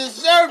don't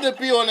deserve to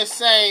be on the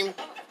same,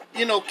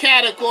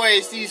 category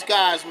as these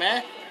guys,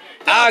 man.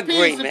 I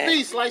agree, man. Man.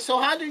 Beast. Like, so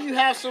how do you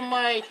have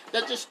somebody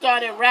that just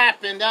started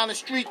rapping down the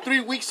street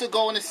 3 weeks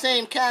ago in the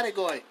same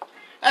category?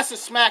 That's a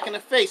smack in the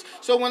face.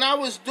 So when I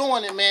was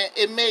doing it, man,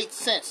 it made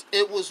sense.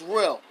 It was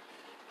real.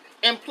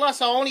 And plus,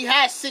 I only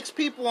had 6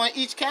 people in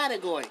each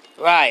category.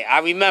 Right, I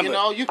remember.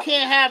 You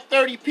can't have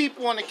 30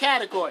 people in the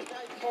category.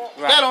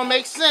 Right. That don't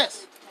make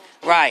sense.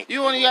 Right.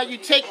 You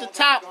take the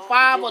top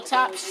 5 or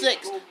top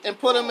 6 and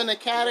put them in the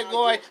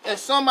category, and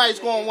somebody's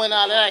going to win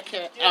out of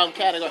that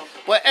category.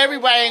 But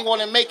everybody ain't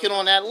going to make it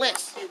on that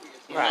list.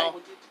 Right.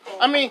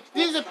 I mean,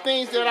 these are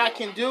things that I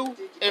can do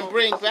and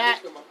bring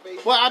back.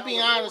 Well, I'll be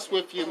honest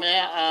with you,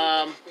 man.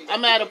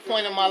 I'm at a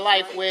point in my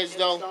life where as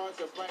though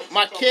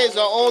my kids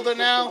are older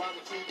now,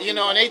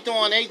 and they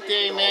doing their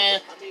thing, man.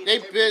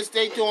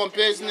 They doing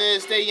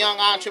business. They young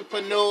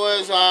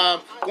entrepreneurs,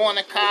 going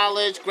to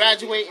college,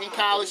 graduating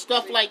college,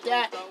 stuff like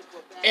that.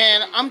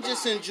 And I'm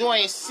just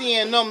enjoying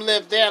seeing them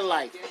live their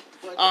life.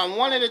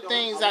 One of the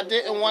things I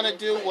didn't want to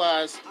do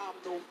was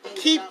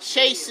keep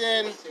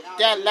chasing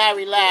that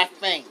Larr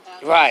fame.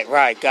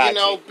 Right, got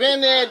you.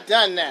 Been there,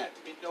 done that.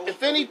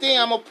 If anything,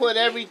 I'm going to put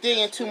everything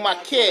into my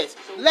kids.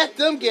 Let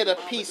them get a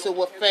piece of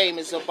what fame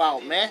is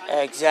about, man.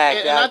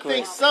 Exactly, And I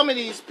think some of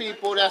these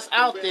people that's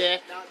out there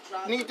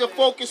need to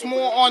focus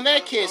more on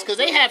their kids, because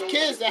they have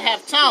kids that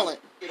have talent,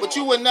 but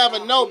you would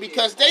never know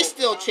because they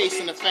still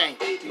chasing the fame.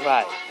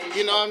 Right.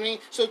 You know what I mean?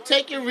 So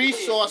take your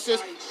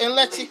resources and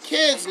let your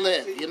kids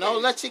live,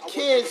 Let your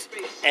kids,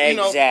 and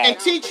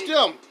teach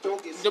them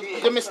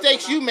the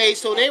mistakes you made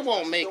so they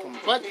won't make them.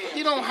 But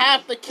you don't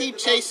have to keep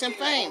chasing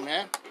fame,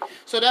 man.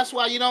 So that's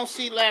why you don't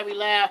see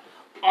Larr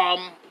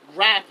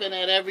rapping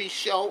at every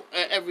show,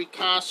 at every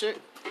concert.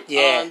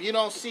 Yeah. You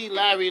don't see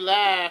Larr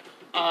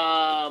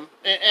and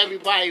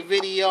everybody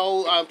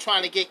video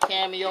trying to get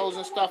cameos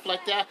and stuff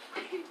like that.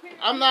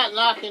 I'm not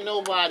knocking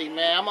nobody,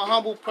 man. I'm a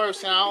humble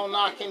person. I don't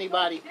knock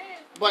anybody.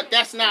 But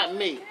that's not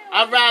me.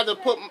 I'd rather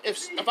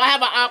if I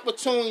have an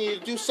opportunity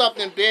to do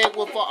something big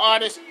with an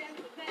artist,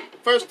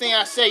 first thing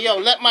I say,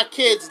 let my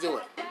kids do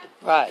it.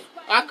 Right.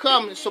 I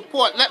come and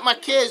support. Let my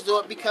kids do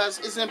it because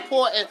it's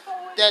important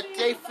that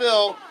they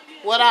feel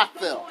what I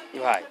feel.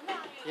 Right.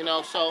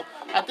 So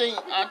I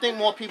think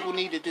more people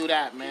need to do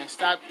that, man.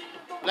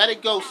 Let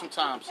it go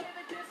sometimes.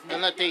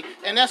 And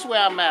that's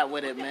where I'm at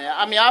with it, man.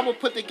 I mean, I will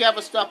put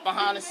together stuff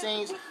behind the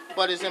scenes,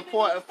 but it's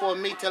important for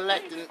me to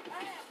let the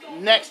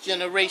next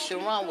generation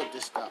run with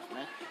this stuff,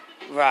 man.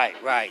 Right.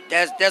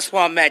 That's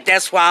where I'm at.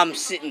 That's why I'm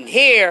sitting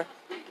here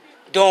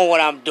doing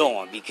what I'm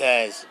doing,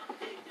 because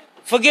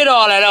forget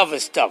all that other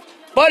stuff.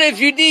 But if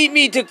you need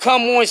me to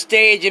come on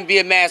stage and be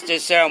a master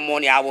of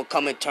ceremony, I will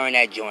come and turn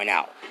that joint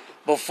out.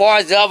 But far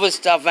as the other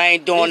stuff, I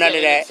ain't doing none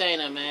of that.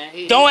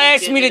 Man. Don't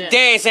ask me to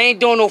dance. I ain't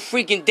doing no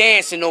freaking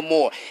dancing no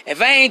more.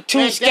 If I ain't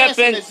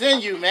two-stepping... Dancing is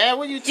in you, man.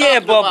 What are you talking about? Yeah,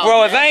 but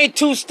bro, man? if I ain't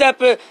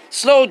two-stepping,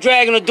 slow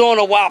dragging or doing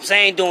the wops, I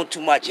ain't doing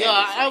too much.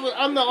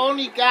 I'm the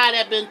only guy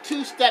that been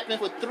two-stepping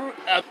for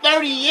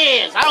 30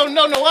 years. I don't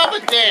know no other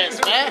dance,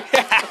 man.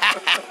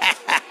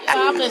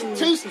 I've been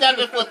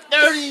two-stepping for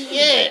 30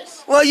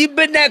 years. Well, you've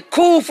been that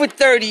cool for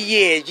 30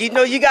 years. You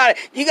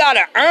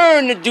gotta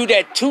earn to do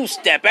that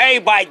two-step.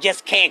 Everybody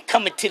just can't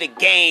come into the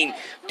game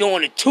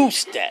doing a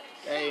two-step.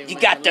 Hey, you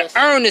got to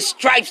earn the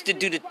stripes to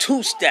do the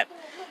two-step.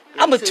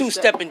 I'm a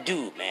two-stepping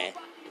dude, man.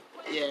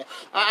 Yeah,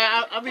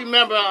 I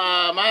remember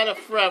I had a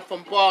friend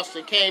from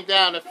Boston came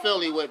down to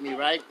Philly with me,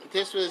 right?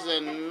 This was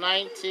in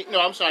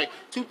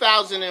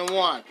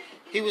 2001.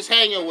 He was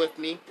hanging with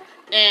me,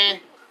 and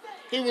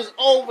he was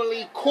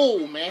overly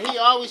cool, man. He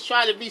always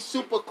tried to be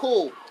super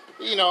cool.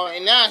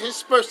 And now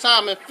his first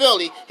time in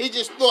Philly, he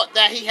just thought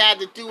that he had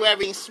to do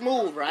everything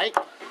smooth, right?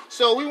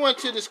 So we went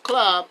to this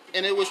club,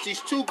 and it was these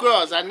 2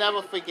 girls, I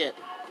never forget.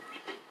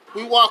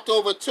 We walked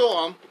over to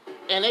them,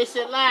 and they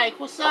said, like,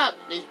 what's up?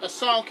 A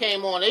song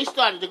came on.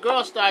 The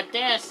girls started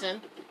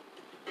dancing.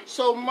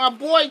 So my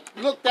boy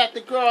looked at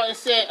the girl and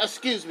said,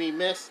 excuse me,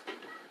 miss.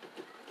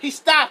 He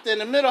stopped in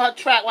the middle of her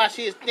track while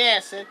she was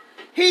dancing.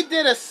 He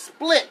did a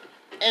split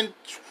and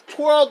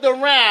twirled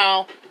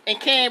around and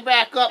came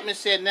back up and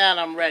said, now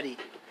I'm ready.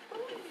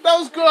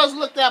 Those girls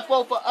looked at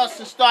both of us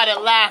and started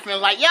laughing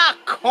like, y'all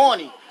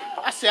corny.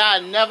 I said I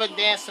never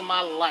danced in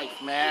my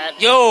life, man.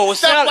 Yo,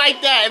 stuff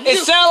like that. It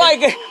sound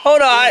like,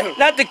 hold on,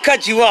 not to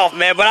cut you off,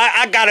 man, but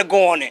I gotta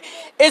go on it.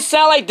 It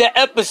sound like the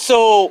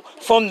episode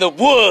from The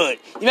Wood.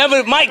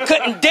 Remember Mike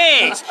couldn't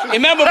dance.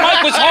 Remember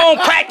Mike was home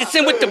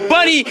practicing with the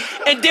bunny,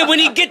 and then when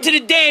he get to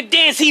the damn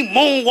dance, he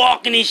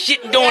moonwalking and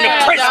shit and doing the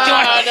press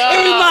joint.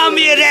 It remind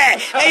me of that.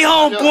 Hey,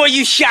 homeboy,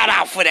 you shout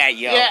out for that,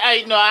 yo. Yeah,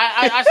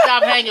 I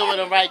stopped hanging with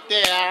him right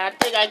there. I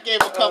think I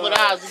gave him a couple of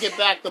hours to get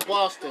back to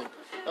Boston.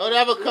 Don't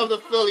ever come to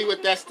Philly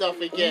with that stuff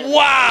again.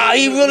 Wow,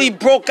 he really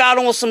broke out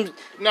on some...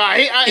 Nah,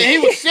 he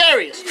was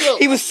serious, too.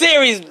 He was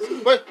serious.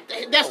 But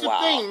that's the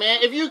thing,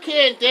 man. If you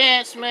can't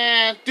dance,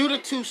 man, do the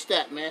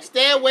two-step, man.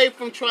 Stay away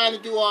from trying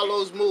to do all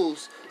those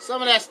moves.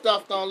 Some of that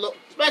stuff don't look...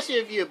 Especially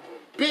if you're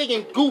big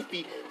and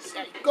goofy.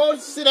 Go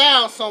sit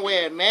down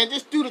somewhere, man.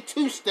 Just do the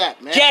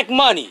two-step, man. Jack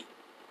Money,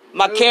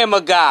 my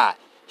camera guy,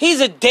 he's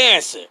a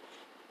dancer.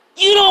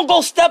 You don't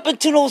go step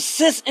into no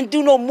sis and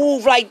do no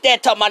move like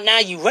that. Talking about now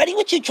you ready?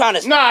 What you trying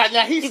to? Nah,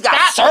 he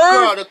stopped the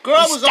girl. The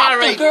girl was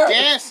already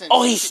dancing.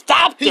 Oh, he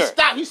stopped her. He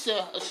stopped. He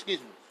said, "Excuse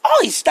me." Oh,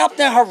 he stopped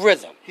in her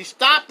rhythm. He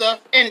stopped her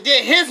and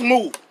did his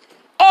move.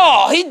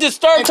 Oh, he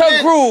disturbed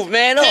her groove,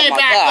 man. Oh my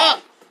God.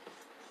 Up,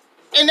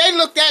 and they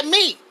looked at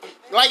me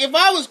like if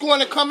I was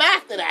going to come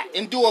after that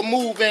and do a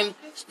move. And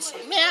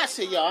man, I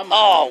said, "Yo, I'm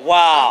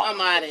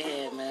out of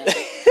here, man."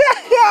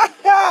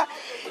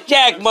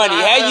 Jack Money,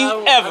 have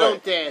you ever? I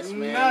don't dance,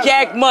 man.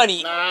 Jack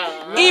Money,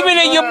 even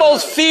in your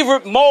most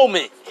favorite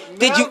moment,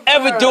 did you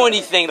ever do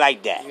anything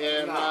like that?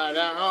 Yeah,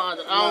 I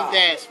don't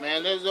dance,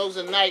 man. Those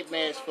are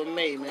nightmares for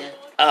me, man.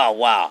 Oh,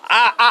 wow.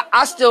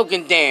 I still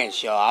can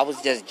dance, y'all. I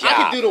was just job. I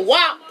can do the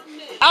wop.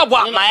 I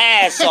wop my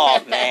ass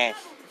off, man.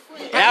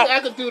 I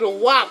could do the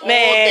wop all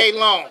day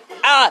long.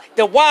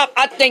 The wop,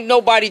 I think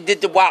nobody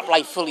did the wop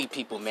like Philly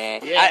people,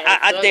 man. Yeah,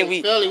 I think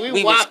we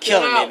was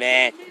killing it,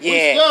 man. Yeah.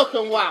 We still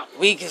can wop.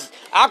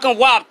 I can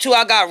wop too.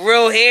 I got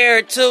real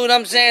hair too, you know what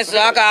I'm saying? So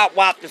I got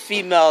wop the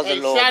females a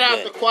little bit. Shout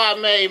out to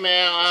Kwame,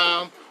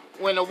 man.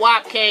 When the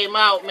wop came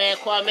out, man,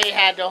 Kwame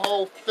had the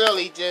whole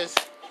Philly just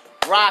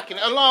rocking,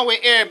 along with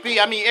Eric B.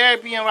 I mean,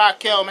 Eric B and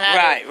Raquel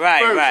had it first.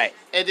 Right.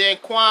 And then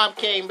Kwame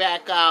came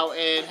back out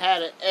and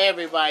had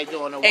everybody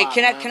doing the wop. Hey,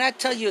 can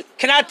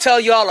I tell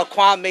y'all a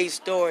Kwame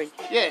story?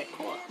 Yeah,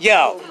 come on.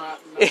 Yo.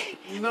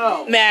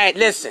 No. Man,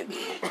 listen.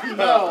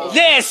 No.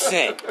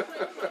 Listen.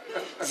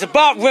 It's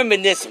about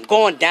reminiscing,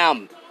 going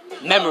down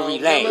memory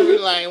lane. Memory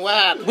lane, what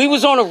happened? We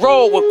was on the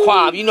road with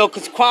Kwame, you know,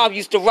 because Kwame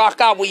used to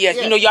rock out with us.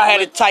 Yeah. You know, y'all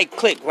had a tight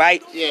clique,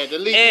 right? Yeah, the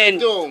Legion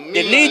of Doom.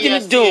 The Legion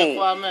of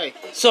Doom.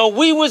 So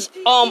we was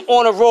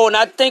on the road, and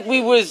I think we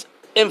was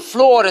in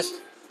Florida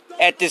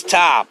at this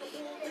time.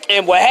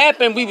 And what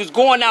happened, we was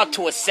going out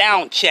to a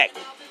sound check.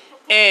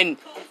 And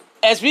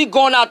as we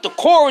going out the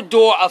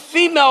corridor, a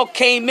female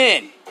came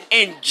in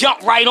and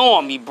jumped right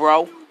on me,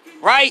 bro.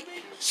 Right?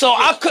 So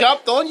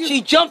jumped on you?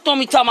 She jumped on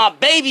me talking about,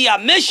 baby, I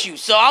miss you.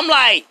 So I'm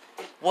like,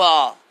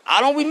 well, I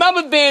don't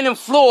remember being in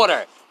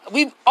Florida.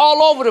 We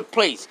all over the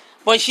place.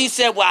 But she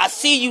said, well, I'll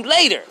see you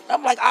later.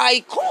 I'm like, all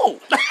right, cool.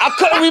 I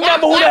couldn't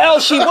remember who the hell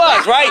she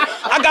was, right?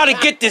 I got to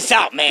get this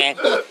out, man.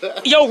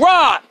 Yo,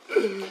 Rod,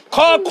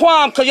 call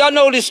Kwame, because y'all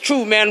know this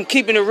true, man. I'm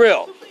keeping it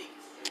real.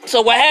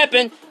 So what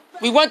happened,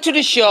 we went to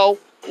the show,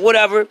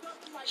 whatever.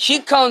 She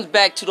comes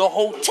back to the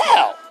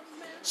hotel.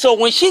 So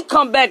when she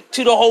come back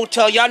to the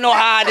hotel, y'all know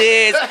how it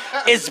is.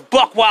 It's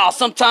buck wild.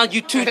 Sometimes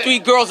you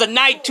 2-3 girls a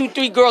night,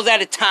 2-3 girls at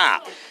a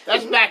time.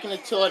 That's back in the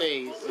 20s.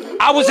 days.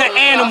 I was an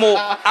animal.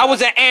 I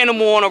was an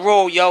animal on the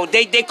road, yo.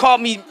 They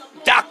called me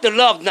Dr.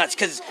 Love Nuts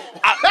because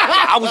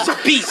I was a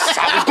beast.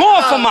 I was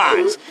going for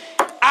mine.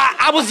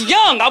 I was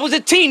young. I was a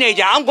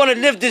teenager. I'm going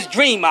to live this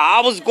dream.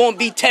 I was going to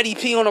be Teddy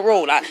P on the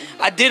road.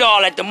 I did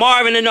all that, the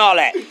Marvin and all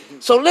that.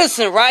 So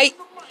listen, right?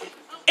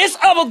 It's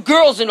other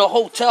girls in the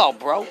hotel,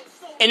 bro.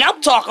 And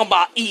I'm talking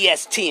about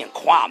EST and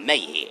Kwame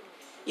here.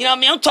 You know what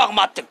I mean? I'm talking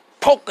about the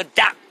polka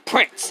dot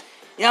prince.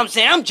 You know what I'm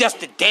saying? I'm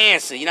just a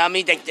dancer. You know what I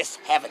mean? They just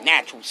have a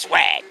natural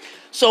swag.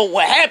 So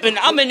what happened,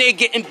 I'm in there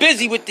getting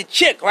busy with the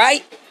chick,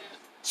 right?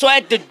 So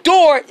at the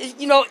door,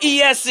 you know,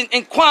 ES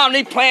and Kwame,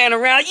 they playing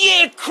around.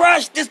 Yeah,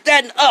 crush, this,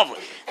 that, and other.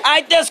 All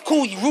right, that's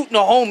cool. You rooting a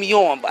homie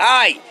on. But all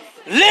right,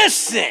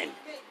 listen.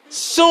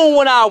 Soon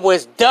when I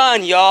was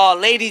done, y'all,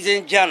 ladies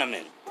and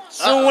gentlemen,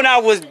 when I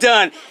was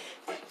done,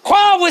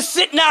 Kwame was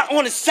sitting out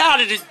on the side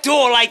of the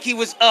door like he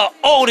was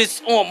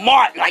Otis on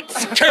Martin, like the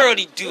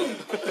security dude.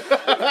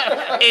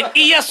 And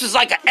ES was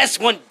like an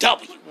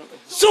S1W.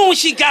 Soon as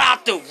she got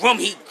out the room,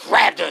 he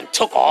grabbed her and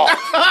took her off.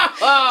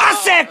 I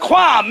said,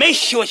 Kwame, make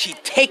sure she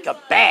take a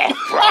bath,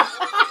 bro.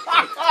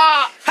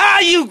 How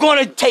you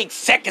gonna take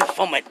seconds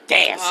from a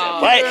dancer?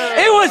 But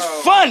it was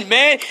fun,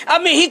 man.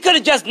 I mean, he could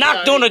have just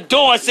knocked on the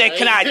door and said,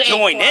 can I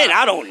join in?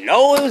 I don't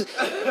know.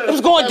 It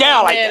was going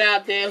down like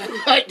that.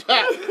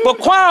 But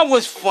Kwame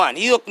was fun.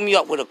 He hooked me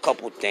up with a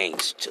couple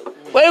things, too.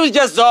 But it was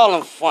just all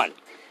in fun.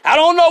 I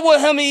don't know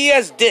what him and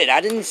ES did.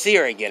 I didn't see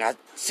her again. I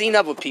seen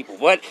other people,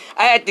 but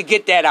I had to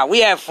get that out.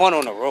 We had fun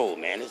on the road,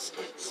 man.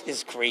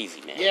 It's crazy,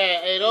 man. Yeah,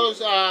 hey,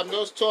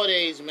 those tour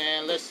days,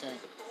 man. Listen,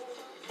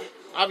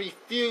 I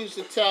refuse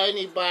to tell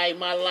anybody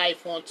my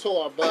life on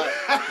tour, but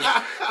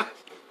I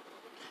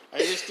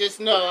just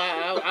know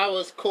I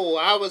was cool.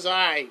 I was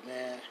alright,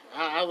 man.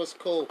 I was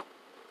cool.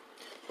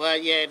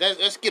 But yeah,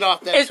 let's get off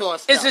that tour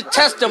stuff. It's a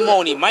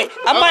testimony, Mike.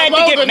 I might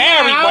have to get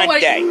married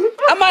one day.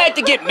 I might have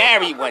to get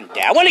married one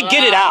day. I want to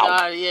get it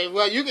out. Yeah,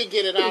 well, you can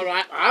get it out.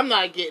 I'm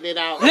not getting it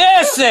out.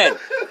 Listen,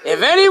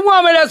 if any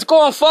woman that's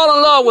going to fall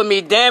in love with me,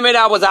 damn it,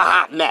 I was a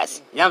hot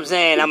mess. You know what I'm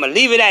saying? I'm going to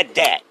leave it at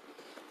that.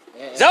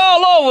 Yeah. It's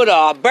all over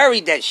though. I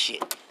buried that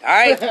shit. All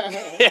right?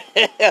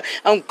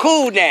 I'm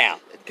cool now.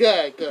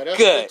 Good.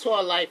 The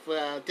tour life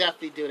will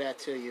definitely do that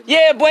to you, man.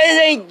 Yeah, but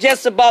it ain't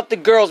just about the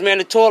girls, man.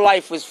 The tour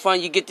life was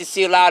fun. You get to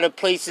see a lot of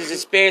places,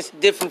 experience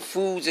different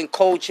foods and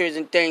cultures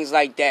and things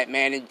like that,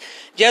 man. And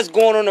just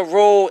going on the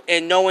road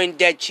and knowing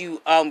that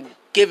you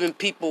giving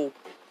people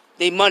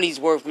their money's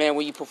worth, man,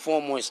 when you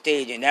perform on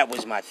stage, and that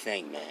was my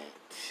thing, man.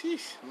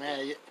 Jeez,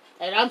 man.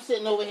 And I'm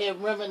sitting over here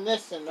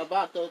reminiscing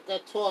about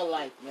that tour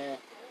life, man.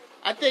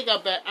 I think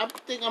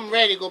I'm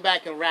ready to go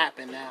back and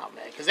rapping now,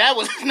 man. Because that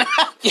was not...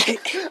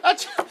 I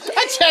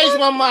changed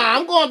my mind.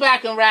 I'm going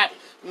back and rap.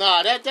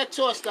 No, that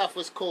tour stuff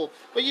was cool.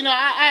 But, you know,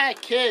 I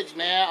had kids,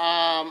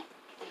 man.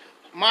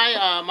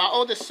 My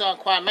oldest son,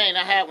 Kwame,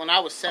 I had when I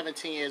was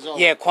 17 years old.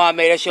 Yeah, Kwame,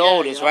 that's your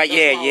oldest, right?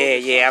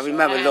 Yeah. I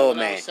remember Lil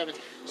Man. Right.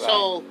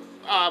 So,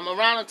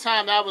 around the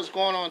time I was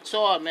going on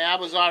tour, man, I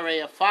was already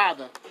a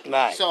father.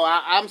 Right. So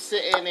I'm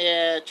sitting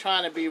there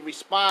trying to be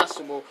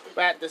responsible,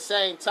 but at the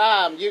same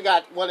time, you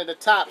got one of the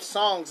top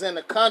songs in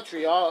the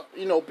country, all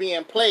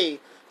being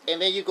played,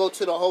 and then you go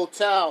to the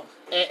hotel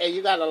and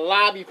you got a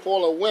lobby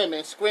full of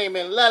women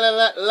screaming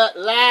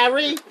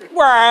Larry,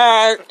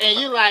 right? And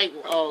you like,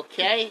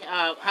 okay,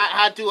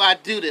 how do I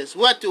do this?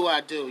 What do I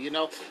do? You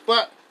know,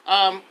 but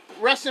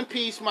rest in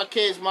peace, my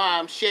kid's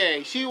mom,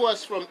 Sherry. She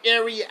was from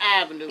Erie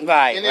Avenue.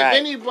 Right, and if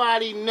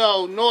anybody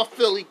know North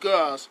Philly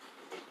girls,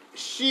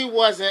 she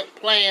wasn't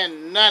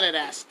playing none of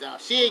that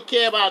stuff. She didn't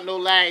care about no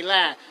Larry.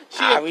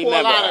 She would pull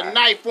out a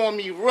knife on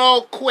me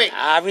real quick.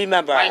 I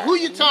remember. Like, who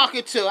you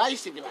talking to? I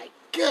used to be like,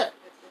 good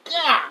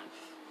God.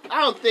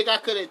 I don't think I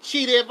could have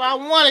cheated if I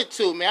wanted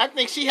to, man. I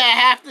think she had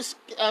half the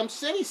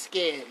city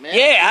scared, man.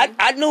 Yeah,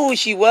 I knew who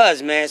she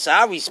was, man, so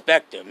I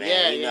respect her, man.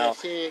 Yeah, you know.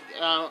 She,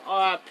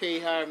 R.I.P.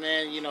 her,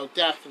 man,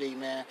 definitely,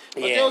 man.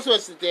 But those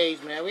was the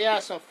days, man. We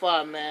had some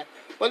fun, man.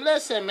 But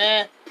listen,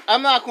 man,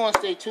 I'm not going to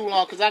stay too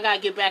long because I got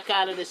to get back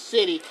out of the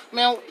city.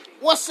 Man,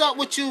 what's up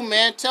with you,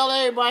 man? Tell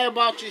everybody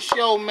about your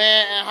show,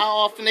 man, and how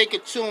often they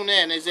can tune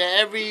in. Is it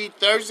every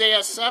Thursday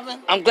at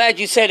 7? I'm glad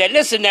you said that.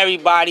 Listen,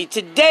 everybody,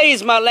 today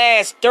is my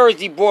last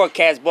Thursday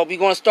broadcast, but we're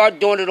going to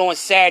start doing it on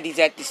Saturdays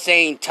at the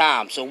same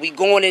time. So we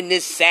going in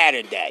this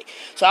Saturday.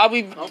 So I'll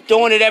be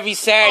doing it every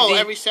Saturday. Oh,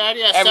 every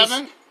Saturday at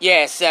 7?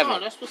 Yeah, 7. Oh,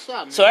 that's what's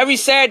up, man. So every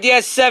Saturday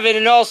at 7,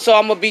 and also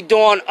I'm going to be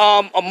doing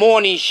a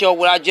morning show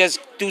where I just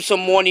do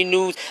some morning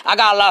news. I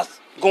got a lot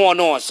going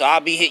on, so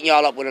I'll be hitting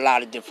y'all up with a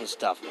lot of different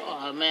stuff.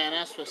 Oh, man,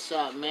 that's what's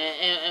up, man.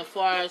 And as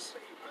far as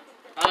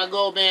I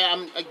go,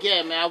 man,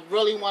 I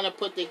really want to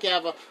put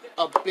together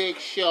a big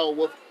show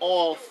with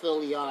all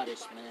Philly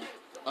artists, man.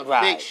 A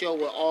big show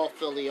with all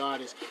Philly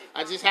artists.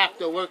 I just have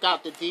to work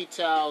out the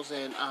details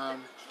and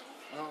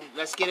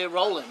let's get it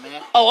rolling,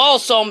 man. Oh,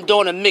 also I'm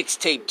doing a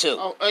mixtape too.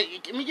 Oh,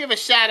 let me give a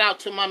shout out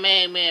to my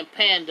man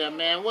Panda,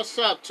 man. What's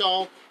up,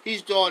 Tone?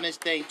 He's doing his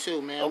thing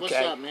too, man. Okay. What's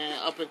up, man?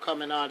 Up and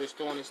coming artist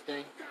doing his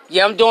thing.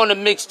 Yeah, I'm doing a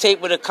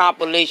mixtape with a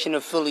compilation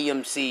of Philly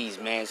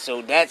MCs, man.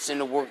 So that's in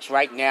the works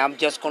right now. I'm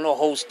just gonna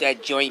host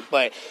that joint,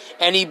 but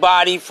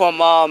anybody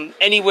from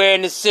anywhere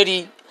in the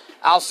city,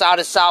 outside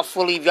of South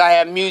Philly, if y'all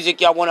have music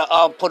y'all want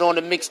to put on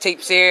the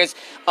mixtape series,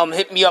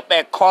 hit me up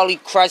at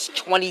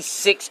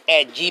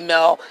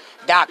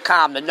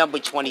carlycrush26@gmail.com. The number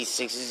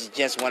 26. This is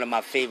just one of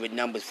my favorite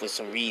numbers for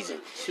some reason.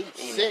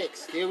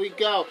 26. There we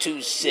go.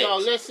 26. Yo,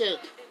 listen.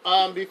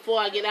 Before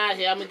I get out of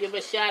here, I'm going to give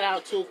a shout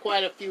out to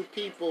quite a few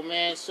people,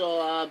 man.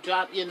 So,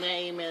 drop your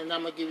name and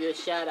I'm going to give you a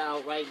shout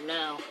out right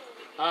now.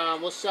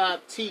 What's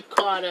up, T.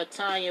 Carter,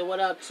 Tanya, what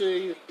up to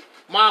you?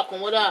 Malcolm,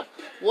 what up?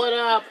 What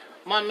up,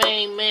 my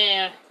main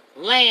man,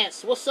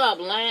 Lance? What's up,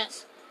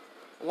 Lance?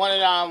 One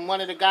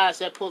of the guys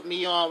that put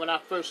me on when I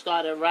first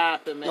started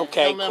rapping, man.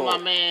 Okay, Him cool. And my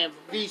man,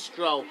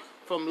 Bistro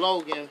from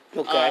Logan,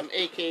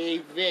 a.k.a.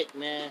 Vic,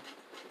 man.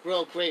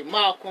 Real great.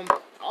 Malcolm.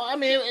 I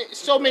mean,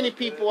 so many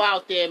people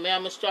out there, man.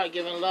 I'm going to start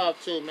giving love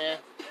to, man.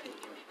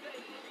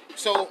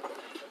 So,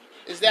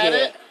 is that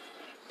it?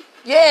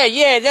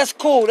 Yeah, that's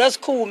cool,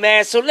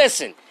 man. So,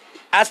 listen,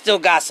 I still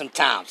got some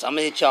time, so I'm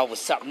going to hit y'all with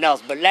something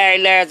else. But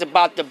Larry's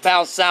about to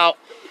bounce out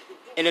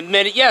in a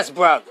minute. Yes,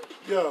 bro.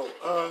 Yo,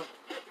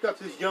 got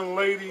this young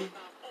lady.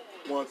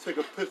 Want to take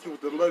a picture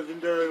with the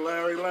legendary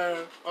Larry Larr.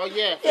 Oh,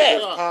 yeah.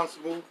 If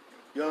possible.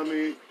 You know what I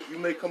mean? You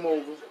may come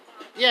over.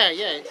 Yeah,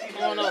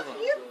 come on over.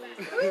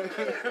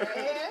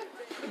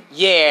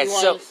 Yeah, you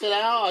want to sit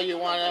down or you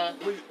want to...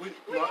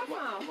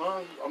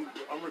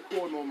 I'm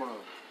recording on mine.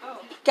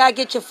 Oh. Gotta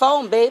get your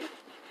phone, baby.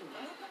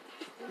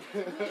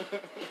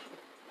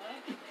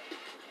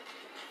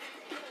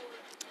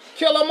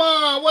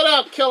 Killamon, what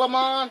up,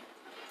 Killamon?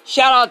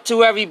 shout out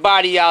to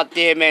everybody out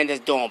there, man, that's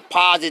doing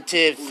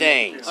positive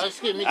things.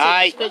 Excuse me,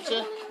 Alright? take this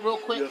picture real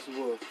quick. Yes, it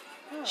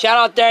was. Shout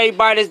out to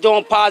everybody that's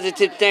doing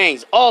positive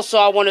things. Also,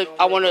 I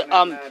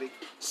wanna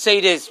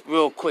say this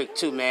real quick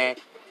too, man.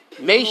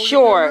 Make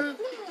sure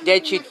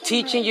that you're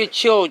teaching your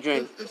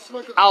children It's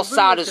like a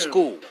outside of video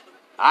school.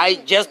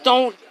 Just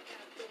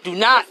do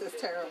not This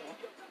is terrible.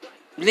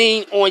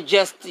 lean on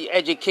just the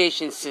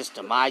education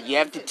system. You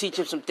have to teach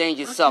them some things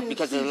yourself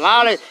because there's a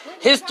lot of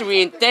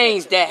history and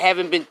things that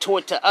haven't been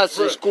taught to us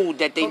in school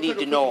that they need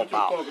to know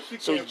about.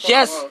 So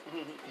just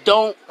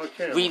don't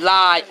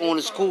rely on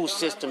the school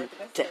system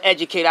to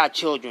educate our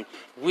children.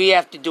 We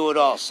have to do it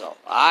also. All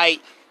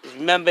right?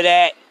 Remember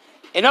that.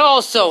 And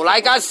also,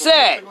 like I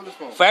said,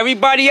 for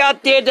everybody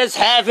out there that's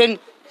having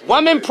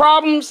woman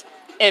problems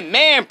and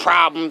man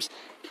problems,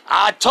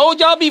 I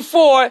told y'all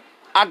before,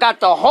 I got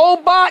the whole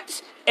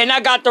bots and I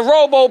got the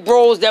Robo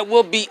Bros that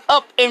will be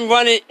up and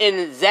running in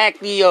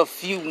exactly a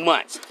few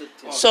months.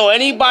 So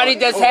anybody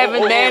that's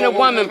having man or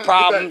woman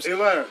problems,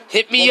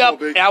 hit me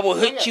up and I will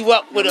hook you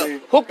up with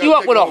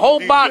a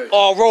whole bot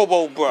or a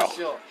Robo Bro.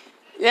 You know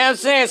what I'm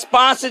saying?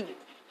 Sponsored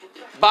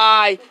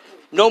by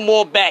No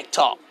More Back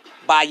Talk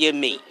by your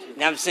meat. You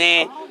know what I'm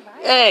saying?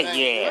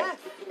 Hey, yeah.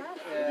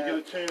 You get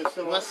a chance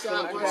to What's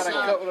up? I got a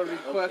couple of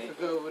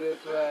requests over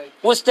this way.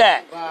 What's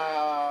that?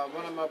 By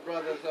one of my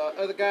brothers,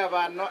 other guy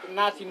by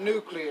Nazi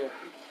Nuclear.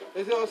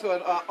 There's also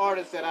an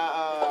artist that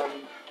I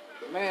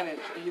manage.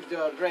 He's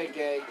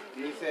reggae.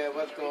 And he said,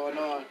 "What's going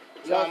on?"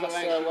 He also Thomas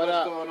asked said, me "What what's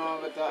up?" going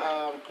on with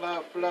the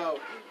Club Flow.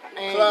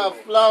 Club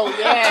Flow,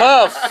 yeah.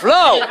 Club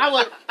Flow.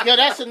 Yo,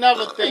 that's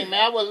another thing,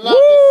 man. I would love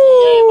to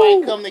see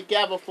everybody come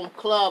together from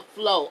Club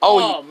Flow.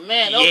 Oh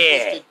man, those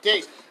yeah. was the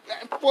days.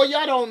 Boy,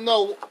 y'all don't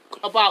know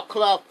about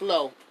Club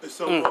Flow. There's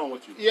something wrong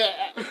with you. Yeah,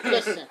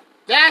 listen,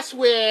 that's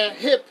where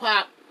hip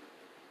hop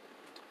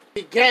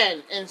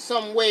began in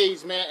some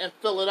ways, man, in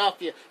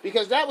Philadelphia,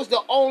 because that was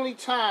the only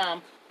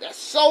time that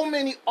so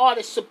many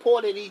artists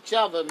supported each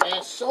other,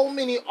 man. So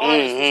many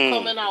artists was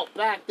coming out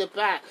back to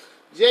back.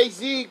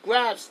 Jay-Z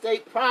grabbed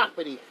State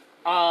Property.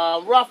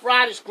 Rough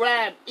Riders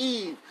grabbed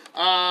Eve.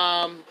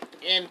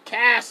 And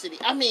Cassidy.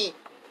 I mean,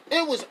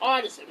 it was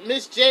artists.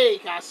 Miss J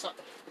got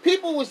something.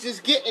 People was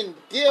just getting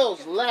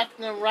deals left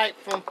and right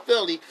from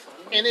Philly,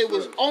 and it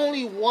was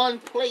only one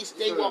place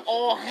they would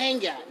all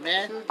hang at,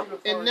 man,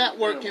 and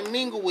network and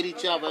mingle with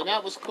each other, and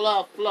that was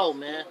Club Flow,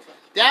 man.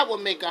 That would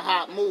make a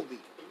hot movie.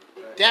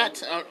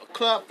 That's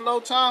Club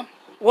Flow, Tom?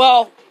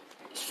 Well,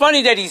 it's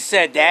funny that he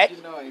said that.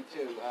 You know him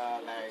too,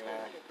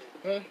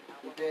 He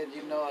said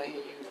you know he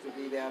used to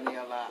be down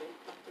there a lot.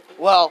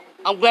 Well,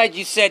 I'm glad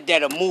you said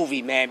that, a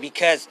movie, man,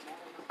 because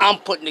I'm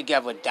putting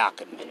together a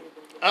documentary.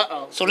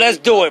 Uh-oh. So let's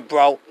do it,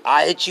 bro.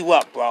 I'll hit you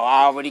up, bro.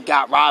 I already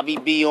got Robbie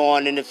B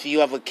on and a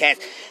few other cats.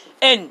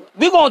 And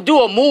we're going to do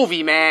a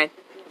movie, man.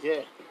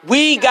 Yeah.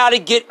 We got to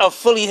get a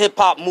Philly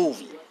hip-hop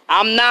movie.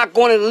 I'm not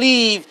going to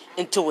leave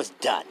until it's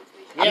done.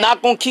 Yeah. I'm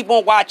not going to keep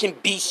on watching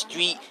Beat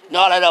Street and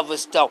all that other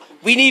stuff.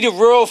 We need a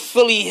real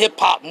Philly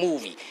hip-hop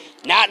movie.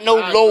 Not no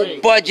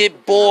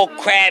low-budget bull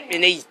crap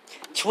and they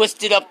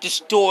twisted up the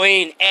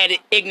story and added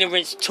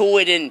ignorance to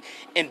it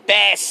and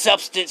bad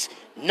substance.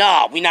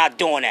 Nah, we're not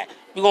doing that.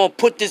 We're going to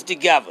put this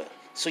together.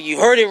 So you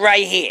heard it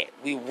right here.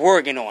 We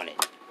working on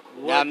it.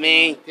 You know what I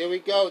mean? There we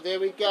go.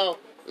 There we go.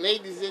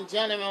 Ladies and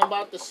gentlemen, I'm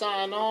about to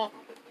sign off.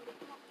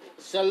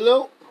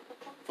 Salute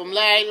from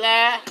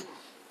Larr.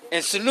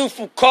 And salute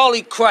from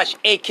Carly Crush,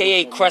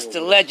 a.k.a. Crush the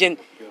Legend.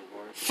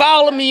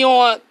 Follow me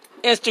on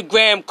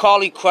Instagram,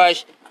 Carly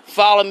Crush.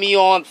 Follow me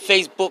on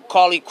Facebook,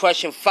 Carly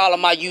Crush. And follow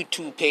my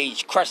YouTube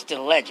page, Crush the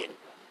Legend.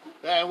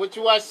 Man, what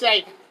you want to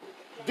say?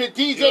 The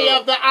DJ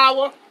of the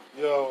hour?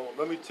 Yo,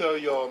 let me tell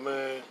y'all,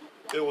 man,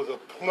 it was a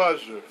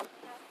pleasure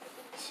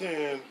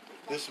seeing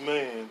this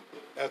man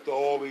after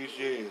all these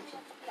years.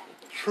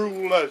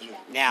 True legend.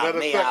 Now, Matter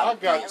of man, fact, I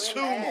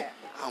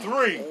got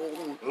 3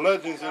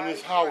 legends in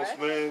this house,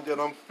 man, that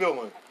I'm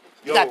feeling.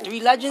 Yo, You got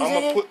 3 legends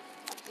in here?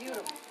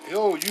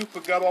 Yo, you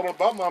forgot all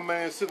about my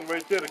man sitting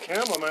right there, the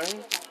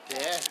cameraman.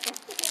 Yeah.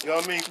 You know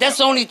what I mean? That's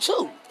only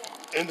 2.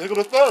 And look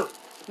at the 3rd.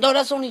 No,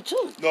 that's only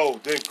 2. No,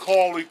 then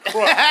Carly Crush.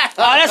 Oh,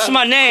 that's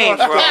my name,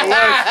 bro.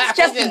 It's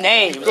just a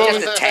name. It's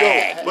just a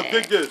tag. Yo, but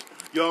dig this.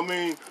 You know what I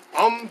mean?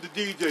 I'm the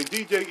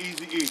DJ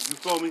Easy E. You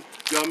feel me?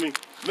 You know what I mean?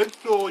 Make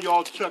sure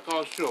y'all check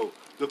our show.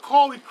 The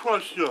Carly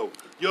Crush Show.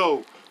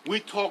 Yo, we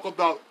talk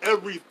about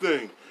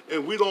everything,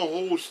 and we don't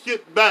hold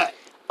shit back.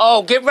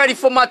 Oh, get ready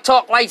for my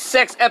Talk Like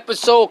Sex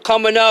episode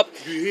coming up.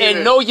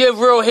 And know your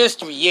real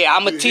history. Yeah,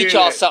 I'm going to teach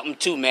y'all something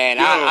too, man.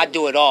 I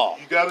do it all.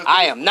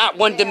 I am not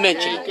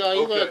one-dimensional. There you go.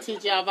 You're going to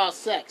teach y'all about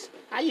sex.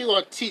 How you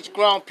going to teach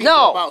grown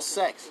people about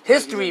sex?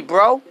 History,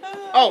 bro.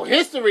 Oh,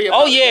 history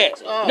about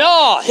sex. Oh.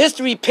 No,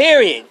 history,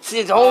 period.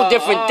 It's a whole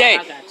different thing.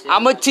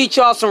 I'm going to teach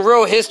y'all some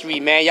real history,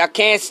 man. Y'all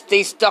can't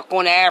stay stuck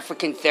on the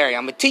African theory.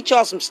 I'm going to teach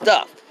y'all some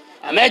stuff.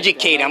 I'm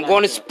educated. I'm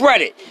going to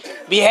spread it.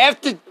 We have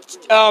to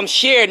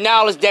share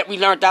knowledge that we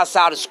learned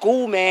outside of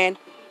school, man.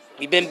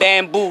 We've been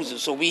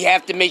bamboozled, so we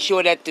have to make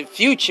sure that the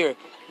future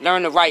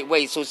Learn the right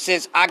way. So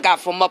since I got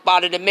from up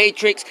out of the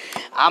matrix,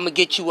 I'm going to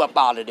get you up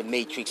out of the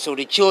matrix so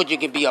the children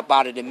can be up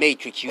out of the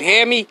matrix. You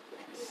hear me?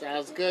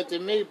 Sounds good to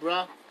me,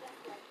 bro.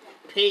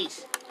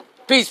 Peace.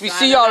 Peace. We Sign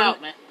see it y'all.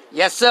 out, man.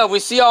 Yes, sir. We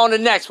see y'all on the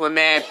next one,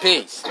 man.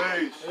 Peace.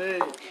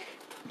 Peace.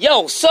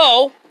 Yo,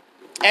 so,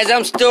 as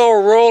I'm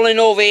still rolling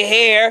over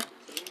here,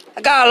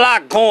 I got a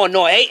lot going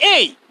on.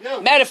 Hey. Yeah.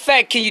 Matter of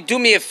fact, can you do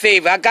me a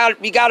favor?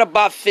 We got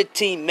about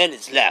 15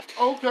 minutes left.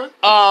 Okay.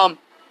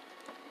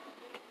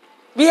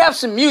 We have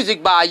some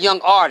music by a young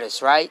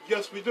artist, right?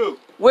 Yes, we do.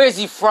 Where is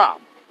he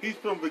from? He's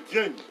from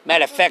Virginia.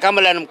 Matter of fact, I'm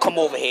gonna let him come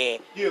over here.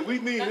 Yeah, we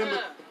need him.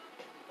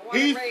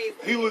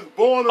 He was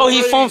born. Oh,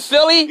 he from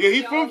Philly? Yeah,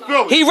 he's from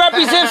Philly. He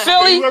represent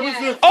Philly? He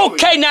represents Philly.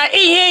 Okay, now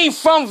he ain't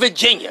from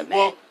Virginia, man.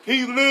 Well,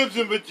 he lives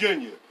in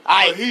Virginia.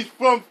 Aight. But he's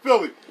from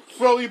Philly.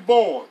 Philly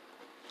born.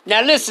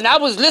 Now listen, I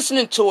was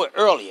listening to it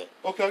earlier,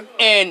 Okay.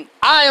 and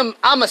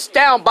I'm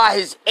astounded by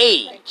his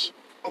age.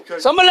 Okay.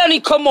 So I'm gonna let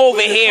him come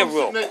over Yeah, here come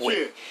real sit in that quick.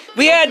 chair.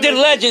 We had the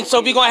legend,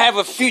 so we're gonna have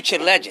a future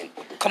legend.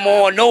 Come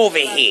on over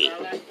here.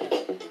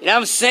 You know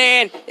what I'm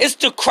saying? It's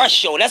the Crush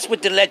Show. That's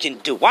what the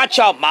legend do. Watch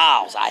out,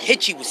 Miles. I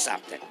hit you with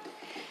something.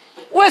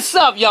 What's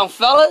up, young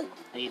fella?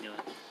 How you doing?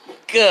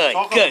 Good,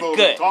 Talk good, a little good.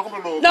 bit. Talk a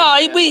little No,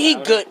 bit. he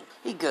good.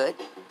 He good.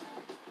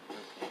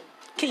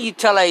 Can you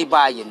tell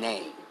everybody your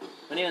name?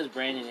 My name is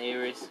Brandon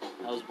Ayers.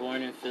 I was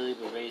born in Philly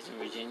but raised in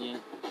Virginia.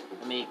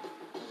 I make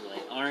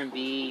like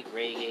R&B,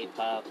 reggae,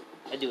 pop.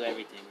 I do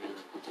everything really.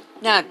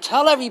 Now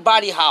tell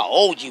everybody how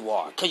old you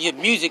are, cause your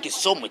music is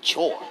so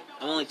mature.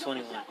 I'm only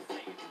 21.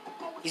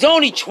 He's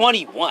only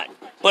 21,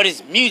 but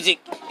his music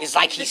is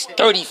like he's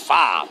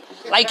 35.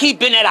 Like he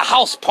been at a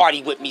house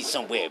party with me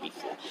somewhere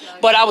before.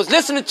 But I was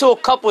listening to a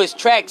couple of his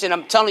tracks, and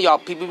I'm telling y'all,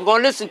 people, we're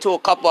gonna listen to a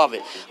couple of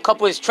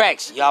his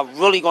tracks. Y'all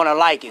really gonna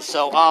like it.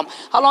 So,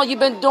 how long you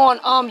been doing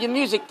your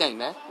music thing,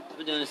 man? I've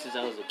been doing this since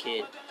I was a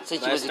kid.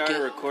 Since But you was I a started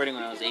kid? recording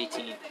when I was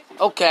 18.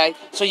 Okay,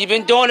 so you've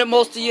been doing it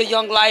most of your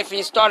young life, and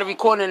you started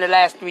recording in the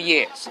last 3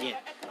 years. Yeah.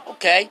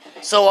 Okay,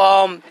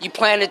 so you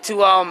planning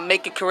to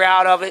make a career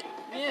out of it?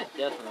 Yeah,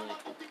 definitely.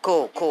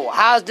 Cool.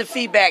 How's the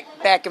feedback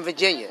back in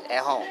Virginia at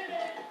home?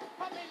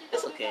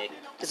 It's okay.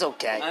 It's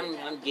okay.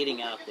 I'm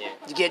getting out there.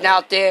 You getting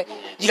out there? Yeah.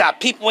 You got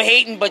people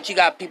hating, but you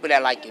got people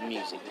that like your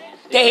music.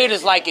 The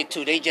haters like it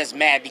too. They just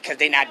mad because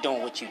they not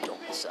doing what you doing.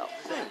 So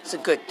it's a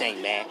good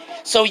thing, man.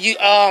 So you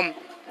how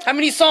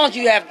many songs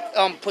you have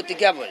put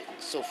together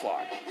so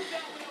far?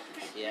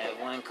 Yeah, I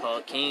have one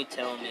called Can You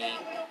Tell Me?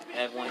 I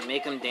have one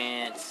Make 'Em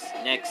Dance,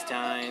 Next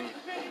Time,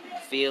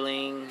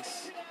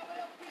 Feelings,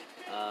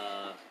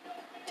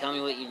 Tell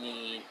Me What You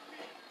Need,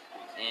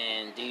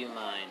 and Do You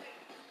Mind?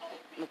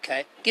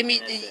 Okay. Give me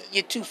That's it.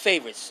 your two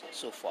favorites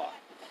so far.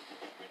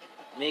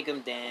 Make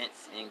 'Em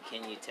Dance and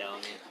Can You Tell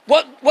Me?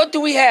 What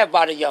do we have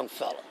by the young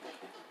fella?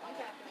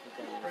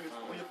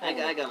 I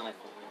got my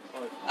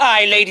phone. All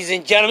right, ladies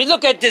and gentlemen,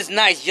 look at this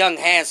nice, young,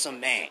 handsome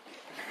man.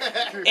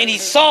 And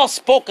he's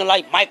soft-spoken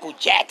like Michael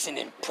Jackson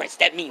and Prince.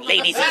 That means,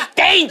 ladies, he's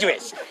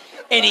dangerous.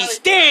 And he's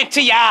staring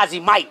to your eyes, he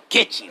might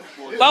get you.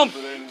 But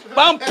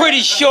I'm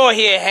pretty sure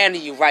he'll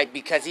handle you right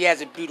because he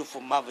has a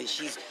beautiful mother.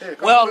 She's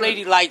well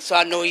ladylike, so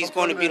I know he's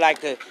going to be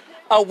like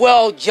a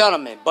well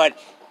gentleman. But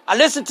I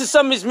listened to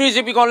some of his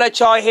music. We're going to let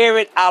y'all hear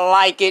it. I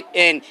like it.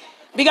 And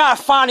we got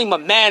to find him a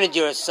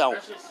manager or so.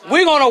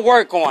 We're going to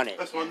work on it.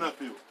 That's my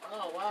nephew.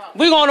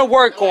 We're going to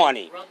work on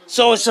it.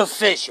 So it's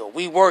official.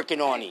 We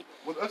working on it.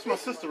 Well, that's my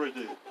sister right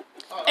there.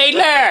 Hey,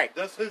 Larry.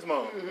 That's his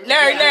mom.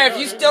 Larry, if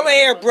you still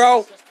here,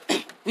 bro,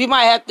 we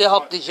might have to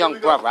help this young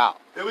brother out.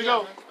 Here we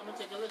go. I'm gonna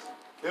take a listen.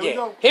 Here we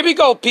go. Here we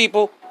go,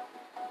 people.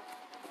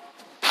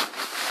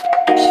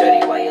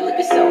 Shorty, why you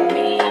looking so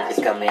mean?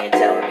 Just come here and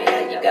tell me how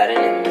you got it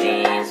in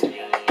jeans.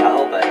 I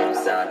hope I don't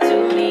sound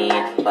too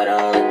mean, but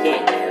I only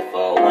came here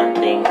for one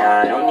thing.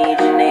 I don't need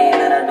your name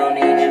and I don't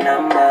need your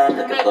number. I'm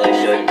looking for a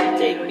shorty to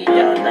take me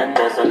down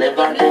under. So live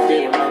out the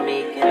day,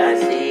 mommy, can I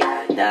see?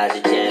 Now's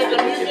your chance to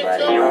put your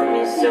body on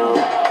me. So,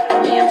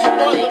 mommy, I'm trying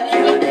to make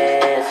you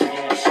dance.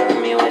 You show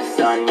me what's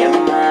on your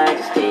mind.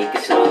 Just take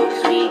it slow,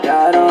 cause we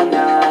got all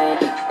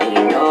night. And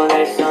you know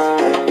there's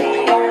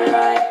something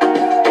right.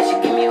 That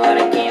you give me what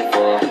I came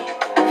for.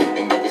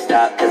 And you just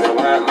stop cause I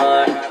want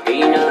more. Girl,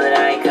 you know that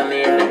I ain't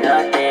coming for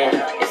nothing.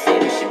 And say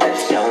that you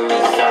better show me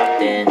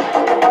something.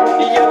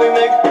 Yeah, we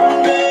make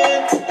them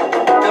dance,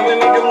 and we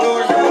make them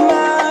lose their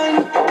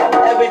mind.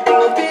 Everything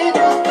will be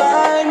just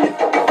fine.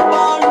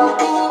 Born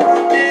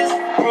to this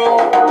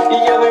groove.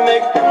 Yeah, we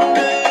make them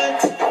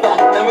dance,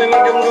 and we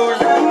make them lose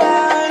their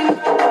mind.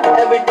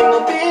 Everything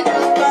will be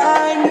just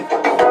fine.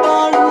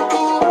 Born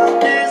to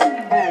this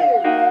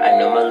groove. I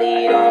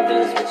normally don't do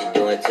this, but you're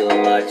doing too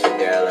much, and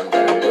girl, I'm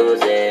gonna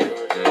lose it.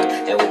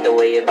 And with the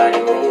way your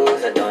body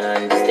moves, I don't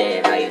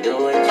understand how you do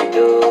what you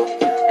do.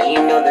 And you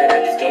know that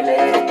I just came here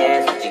to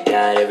dance, but you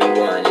got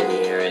everyone in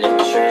here in a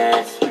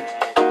trance.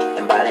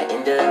 And by the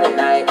end of the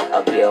night,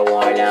 I'll be all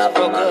worn out,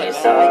 but mommy,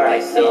 it's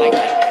alright, so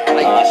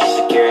she's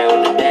secure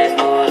with the dance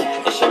moves,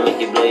 and she'll make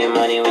you blow your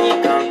money when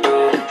you come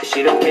through. But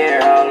she don't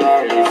care how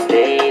long you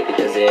stay,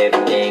 because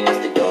everything is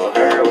to go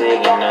her way,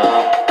 you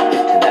know.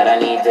 And that I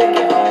need to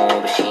get home.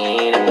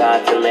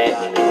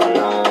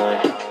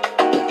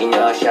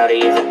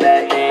 party is a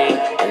bad thing,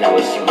 and I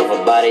wish you with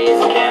a body is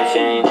a damn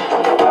shame.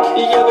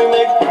 Yeah, we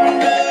make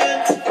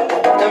roommates,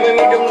 and we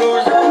make them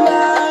lose their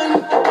mind.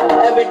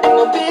 Everything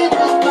will be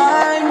just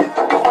fine.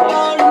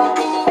 All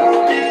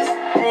through this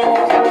room.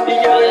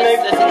 Yeah, we make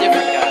That's a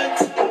different guy.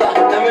 roommates,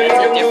 and we That's make a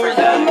them different lose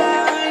their guy.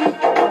 mind.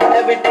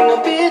 Everything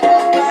will be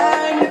just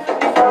fine.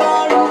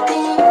 All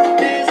through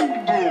this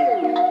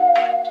room.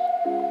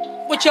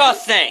 What y'all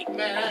think?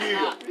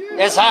 Man,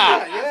 that's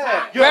hot. That's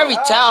hot. Yeah. Very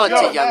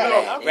talented young yo,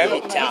 man. Very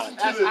listen talented.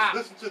 to this.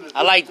 Listen to this.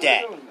 I like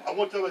that. I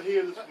want y'all to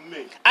hear this from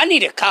me. I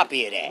need a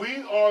copy of that We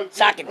are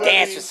so I can getting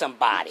dance ready with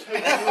somebody. to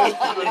take this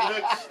to the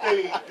next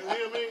stage. You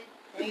hear me?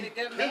 Need a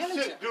good This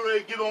manager. shit get ready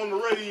to get on the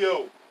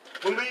radio.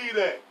 Believe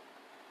that.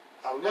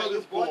 I love you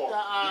this boy.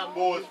 bought This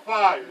boy is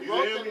fire. You You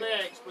wrote hear the me?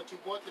 lyrics, but you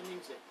bought the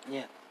music.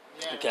 Yeah.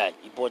 Yeah. Okay,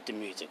 you bought the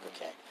music.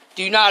 Okay.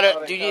 Do you know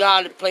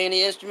how to play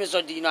any instruments,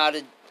 or do you know how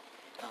to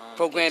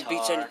program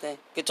beats or Guitar. anything?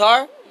 Guitar?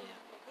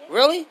 Yeah.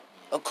 Really?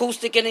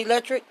 Acoustic and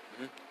electric?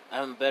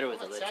 I'm better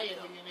with I'm gonna tell you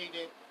electric. who you need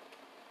to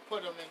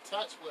put them in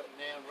touch with,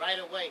 man, right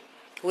away.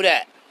 Who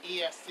that?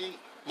 ESC.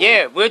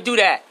 Yeah, we'll do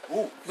that.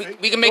 Ooh, We, see?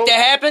 we can make that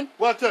happen.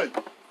 Well, I tell you.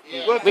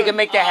 Yeah. Well, I We tell can you.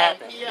 make that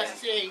happen.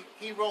 ESC,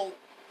 he wrote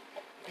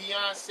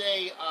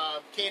Beyonce,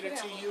 Cater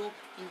to You.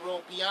 He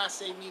wrote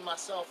Beyonce, Me,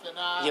 Myself, and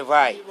I. You're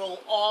right. He wrote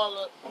all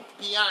of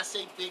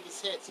Beyonce's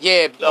biggest hits.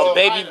 Yeah, He's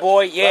Baby writer.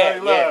 Boy. Yeah, Larry,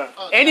 yeah. Larry.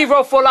 And he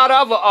wrote for a lot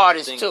of other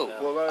artists Think too.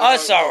 about Well, Larry, Oh,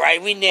 it's all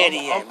right. We near the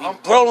I'm- end. We I'm-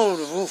 blowing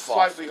the roof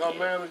off. Slightly her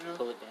manager,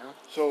 Pull it down.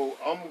 so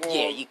I'm going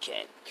Yeah, to you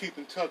can. keep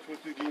in touch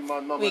with you, give you my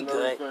number We and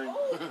good. everything.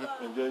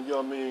 And then, you know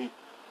what I mean?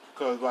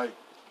 Because, like,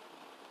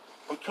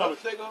 I'm trying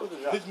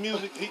to his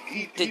music, The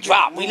he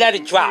drop. just We moved let it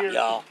from drop, here.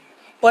 y'all.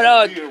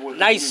 But Here was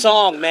nice his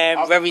song, music. man.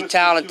 I've Very listened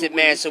talented, to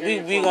man. where So he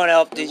we came gonna from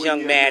help and this where young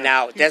he man at.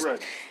 out. He That's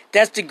ready.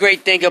 that's the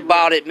great thing He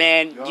about ready. it,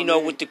 man. You know You what know, I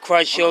mean? with the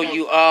Crush Show,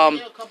 you Yeah,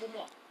 a couple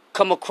more.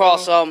 come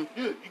across Yeah,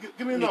 you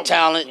give me a new number.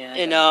 talent, Yeah, I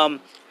and got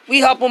we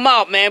help them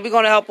out, man. We're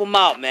gonna help them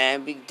out,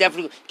 man. We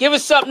definitely give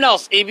us something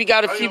else. E. We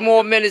got a few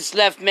more minutes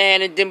left,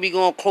 man, and then we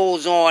gonna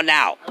close on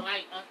out.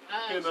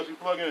 Here, nothing,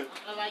 plug in.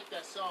 I like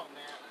that song,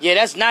 man. Yeah,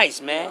 that's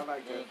nice, man. I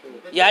like that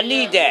too. Yeah, I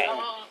need that.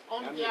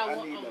 Only thing I'm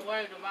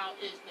worried about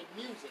is the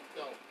music,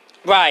 though.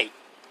 Right.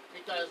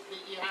 Because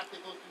you have to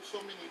go through so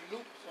many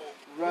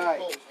Right.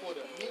 loopholes for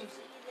the music.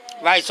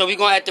 Right, so we're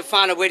gonna have to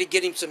find a way to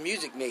get him some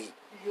music made.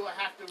 You will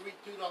have to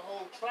redo the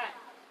whole track.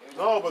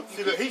 No, but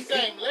see, It's he, the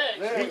same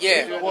lyrics.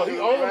 Yeah. well, he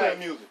owned Right. that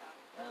music.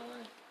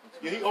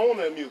 Yeah, he owned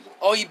that music.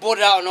 Oh, you bought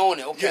it out and owned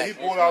it. Yeah, Okay. he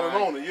bought out and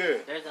owned it, yeah.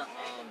 There's a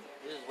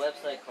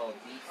website called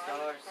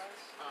BeatStars.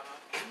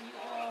 And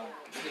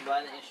you can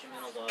buy the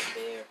instrumentals off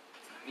there.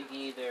 You can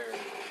either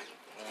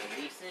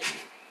lease it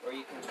or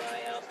you can buy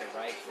out the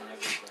rights and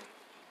everything.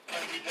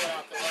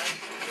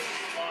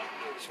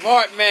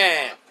 Smart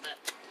man.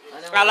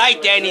 I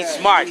like that, and he's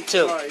smart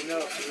too.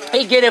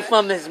 He get it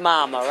from his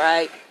mama,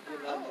 right?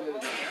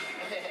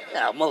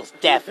 Yeah, most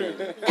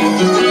definitely.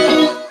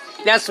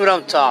 That's what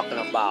I'm talking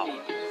about.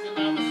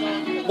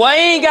 Well,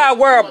 he ain't gotta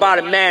worry about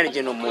a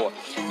manager no more.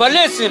 But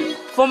listen,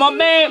 for my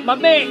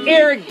man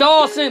Eric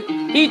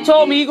Dawson, he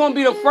told me he gonna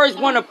be the first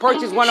one to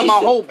purchase one of my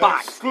whole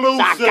box.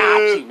 Exclusive. So I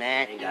got you,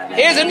 man.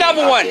 Here's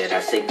another one. I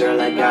said, girl,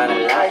 I got a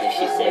lot. And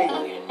she said,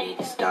 boy, you need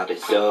to stop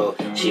it. So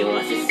she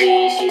wants to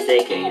see. She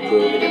said, can you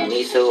prove it to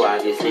me? So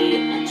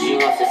obviously, she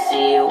wants to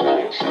see you.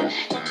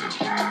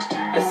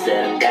 I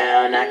set him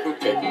down. I can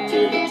take you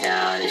to the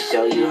town and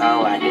show you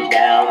how I get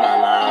down.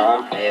 Mama, I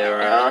don't play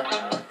around.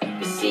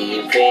 You see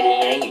you pretty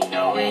and you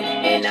know it.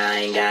 And I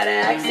ain't gotta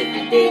ask if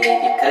you dig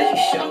it because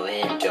you show it.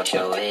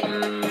 Show it.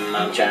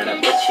 I'm trying to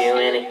put you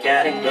in a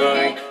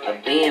category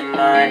of being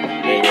mine.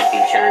 And if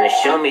you trying to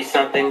show me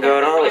something,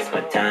 girl, don't waste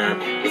my time.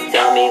 Just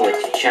tell me what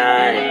you're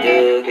trying to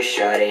do. Cause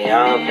shorty,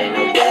 I don't play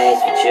no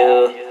games with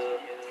you.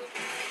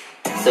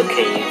 So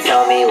can you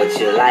tell me what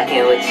you like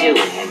and what you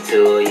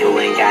into? You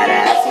ain't gotta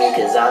ask me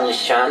cause I'm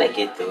just trying to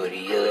get through to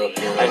you.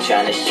 I'm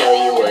trying to show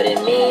you what it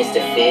means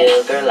to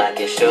feel. Girl, I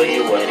can show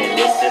you what it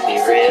means to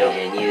be real.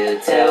 And you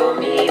tell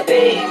me,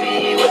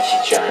 baby, what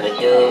you trying to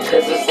do?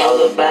 Cause it's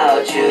all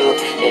about you.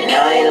 And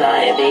I ain't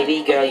lying,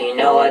 baby girl, you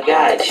know I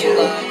got you.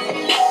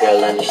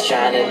 Girl, I'm just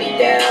trying to be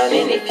down.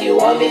 And if you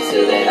want me to,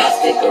 then I'll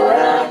stick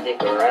around.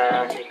 Stick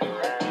around.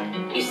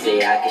 You say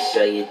I can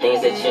show you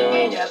things that you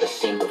ain't never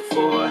seen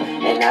before.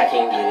 And I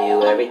can give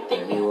you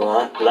everything you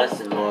want,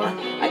 plus and more.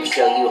 I can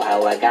show you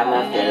how I got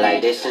my feel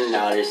like this and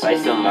all this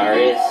ice on my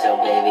wrist. So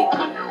baby,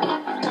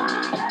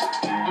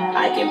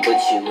 I can put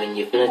you in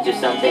your feelings, do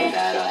something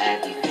that'll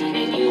have you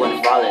feeling. You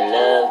wanna fall in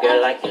love,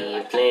 girl, I can give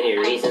you plenty of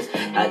reasons.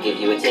 I'll give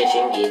you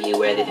attention, give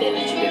you everything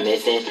that you've been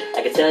missing.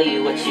 I can tell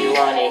you what you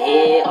wanna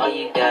hear, all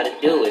you gotta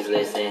do is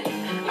listen.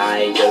 I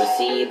ain't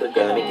Josie, but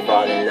girl, make you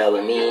fall in love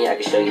with me. I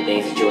can show you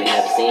things that you ain't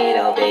never seen.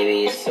 Oh,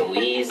 baby, it's so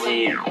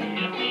easy.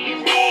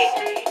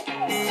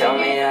 Just tell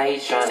me how you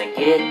tryna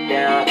get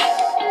down.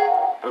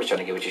 I'm just trying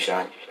to get what you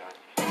shot.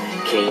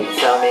 Can you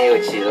tell me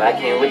what you like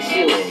and what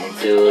you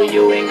into?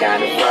 You ain't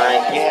gotta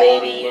front, cause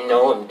baby, you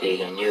know I'm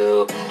digging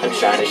you. I'm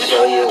trying to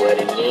show you what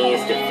it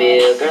means to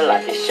feel. Girl,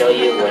 I can show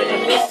you what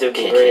it means to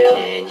be real.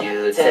 Can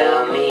you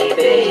tell me,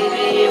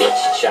 baby, what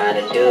you trying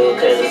to do?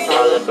 Cause it's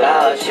all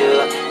about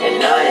you.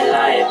 And I ain't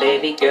lying,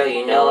 baby girl,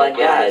 you know I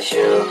got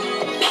you.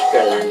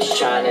 Girl, I'm just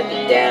trying to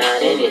be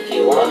down. And if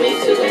you want me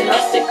to, then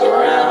I'll stick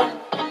around.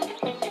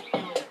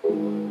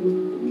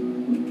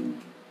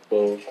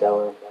 Man,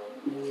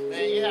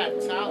 you have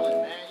talent,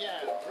 man.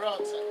 Yeah, bro,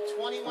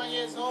 21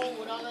 years old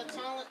with all that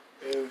talent.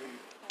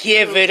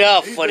 Give it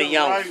up He for the been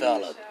young writing,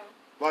 fella.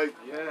 Like,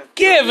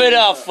 Give it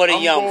up for the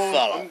young I'm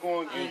fella.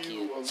 going to Thank give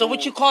you. you. So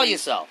what you call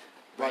yourself?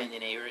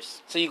 Brandon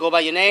Ayers. So you go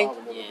by your name?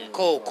 Yeah.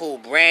 Cool.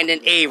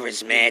 Brandon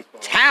Ayers, man.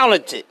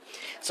 Talented.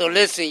 So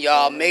listen,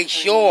 y'all, make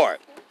sure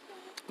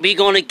we're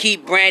going to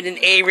keep Brandon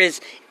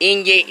Ayers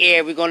in your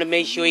ear. We're going to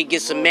make sure he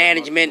gets some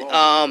management.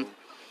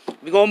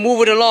 We're going to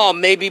move it along.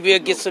 Maybe we'll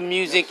get some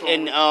music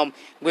and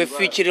we'll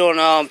feature it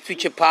on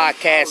future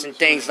podcasts and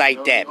things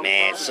like that,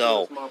 man.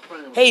 So,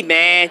 hey,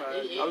 man,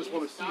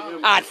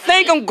 I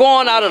think I'm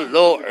going out a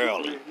little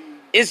early.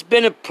 It's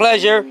been a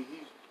pleasure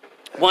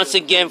once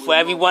again for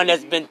everyone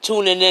that's been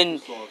tuning in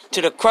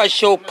to the Crush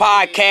Show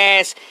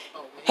podcast.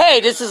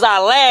 Hey, this is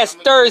our last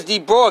Thursday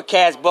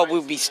broadcast, but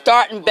we'll be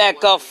starting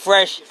back up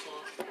fresh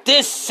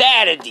this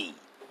Saturday,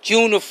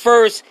 June the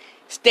 1st.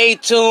 Stay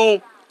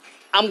tuned.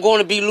 I'm going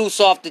to be loose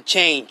off the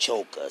chain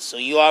choker. So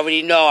you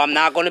already know I'm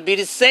not going to be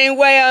the same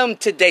way I am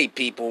today,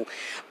 people.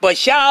 But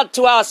shout out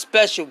to our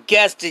special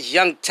guest, this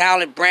young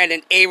talent,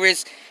 Brandon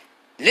Ayers.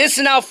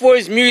 Listen out for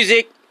his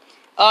music.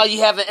 You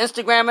have an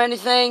Instagram or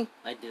anything?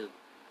 I do.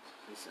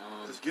 It's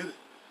Let's get it.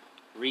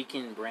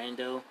 Rican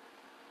Brando.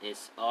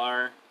 It's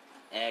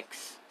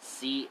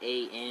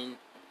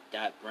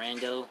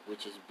RXCAN.Brando,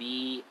 which is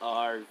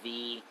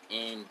BRVNDON.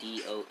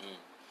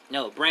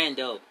 No,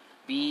 Brando.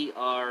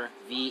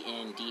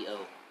 BRVNDO.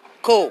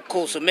 Cool.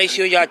 So make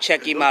sure y'all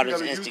check him out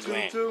on his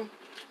Instagram.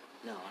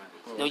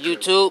 No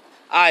YouTube?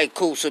 Alright,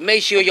 cool. So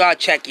make sure y'all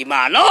check him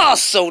out. And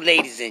also,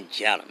 ladies and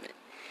gentlemen,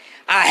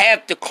 I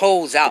have to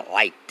close out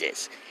like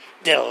this.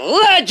 The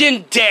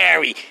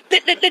legendary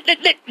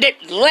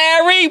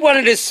Larry, one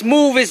of the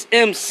smoothest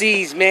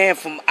MCs, man,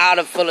 from out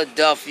of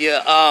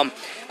Philadelphia.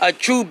 A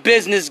true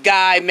business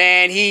guy,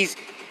 man. He's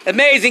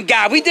amazing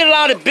guy. We did a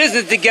lot of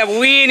business together.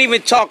 We didn't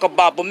even talk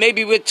about, but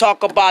maybe we'll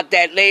talk about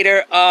that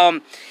later.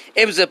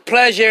 It was a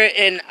pleasure,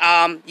 and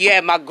you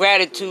have my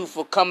gratitude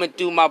for coming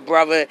through, my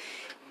brother.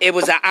 It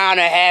was an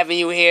honor having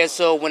you here.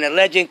 So when a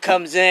legend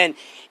comes in,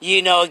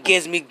 you know, it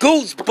gives me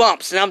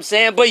goosebumps, you know what I'm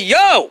saying? But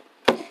yo,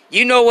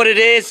 you know what it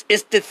is.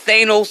 It's the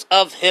Thanos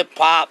of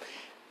hip-hop.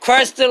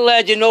 Crush the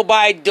legend.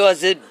 Nobody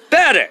does it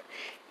better.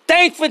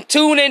 Thanks for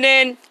tuning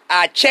in.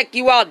 I'll check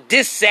you out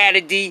this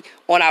Saturday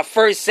on our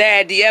first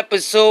Saturday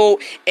episode.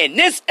 And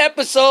this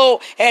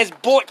episode has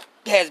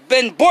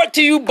been brought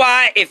to you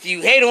by, if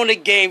you hate on the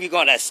game, you're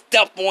going to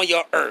step on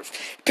your earth.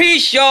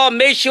 Peace, y'all.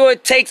 Make sure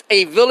it takes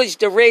a village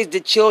to raise the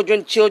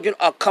children. Children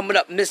are coming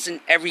up missing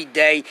every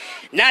day.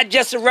 Not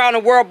just around the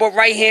world, but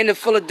right here in the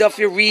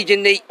Philadelphia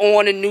region. They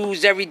on the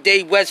news every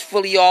day. West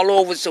Philly all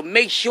over. So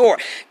make sure,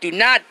 do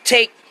not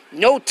take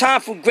no time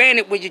for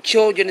granted when your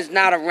children is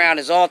not around.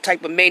 There's all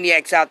type of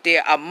maniacs out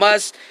there. I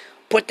must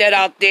put that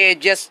out there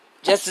just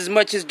as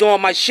much as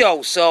doing my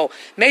show. So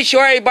make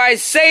sure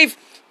everybody's safe.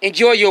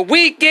 Enjoy your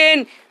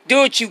weekend. Do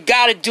what you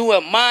gotta do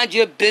and mind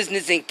your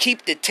business and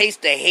keep the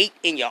taste of hate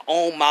in your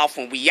own mouth.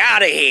 And we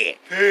out of here.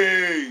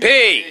 Peace.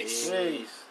 Peace. Peace.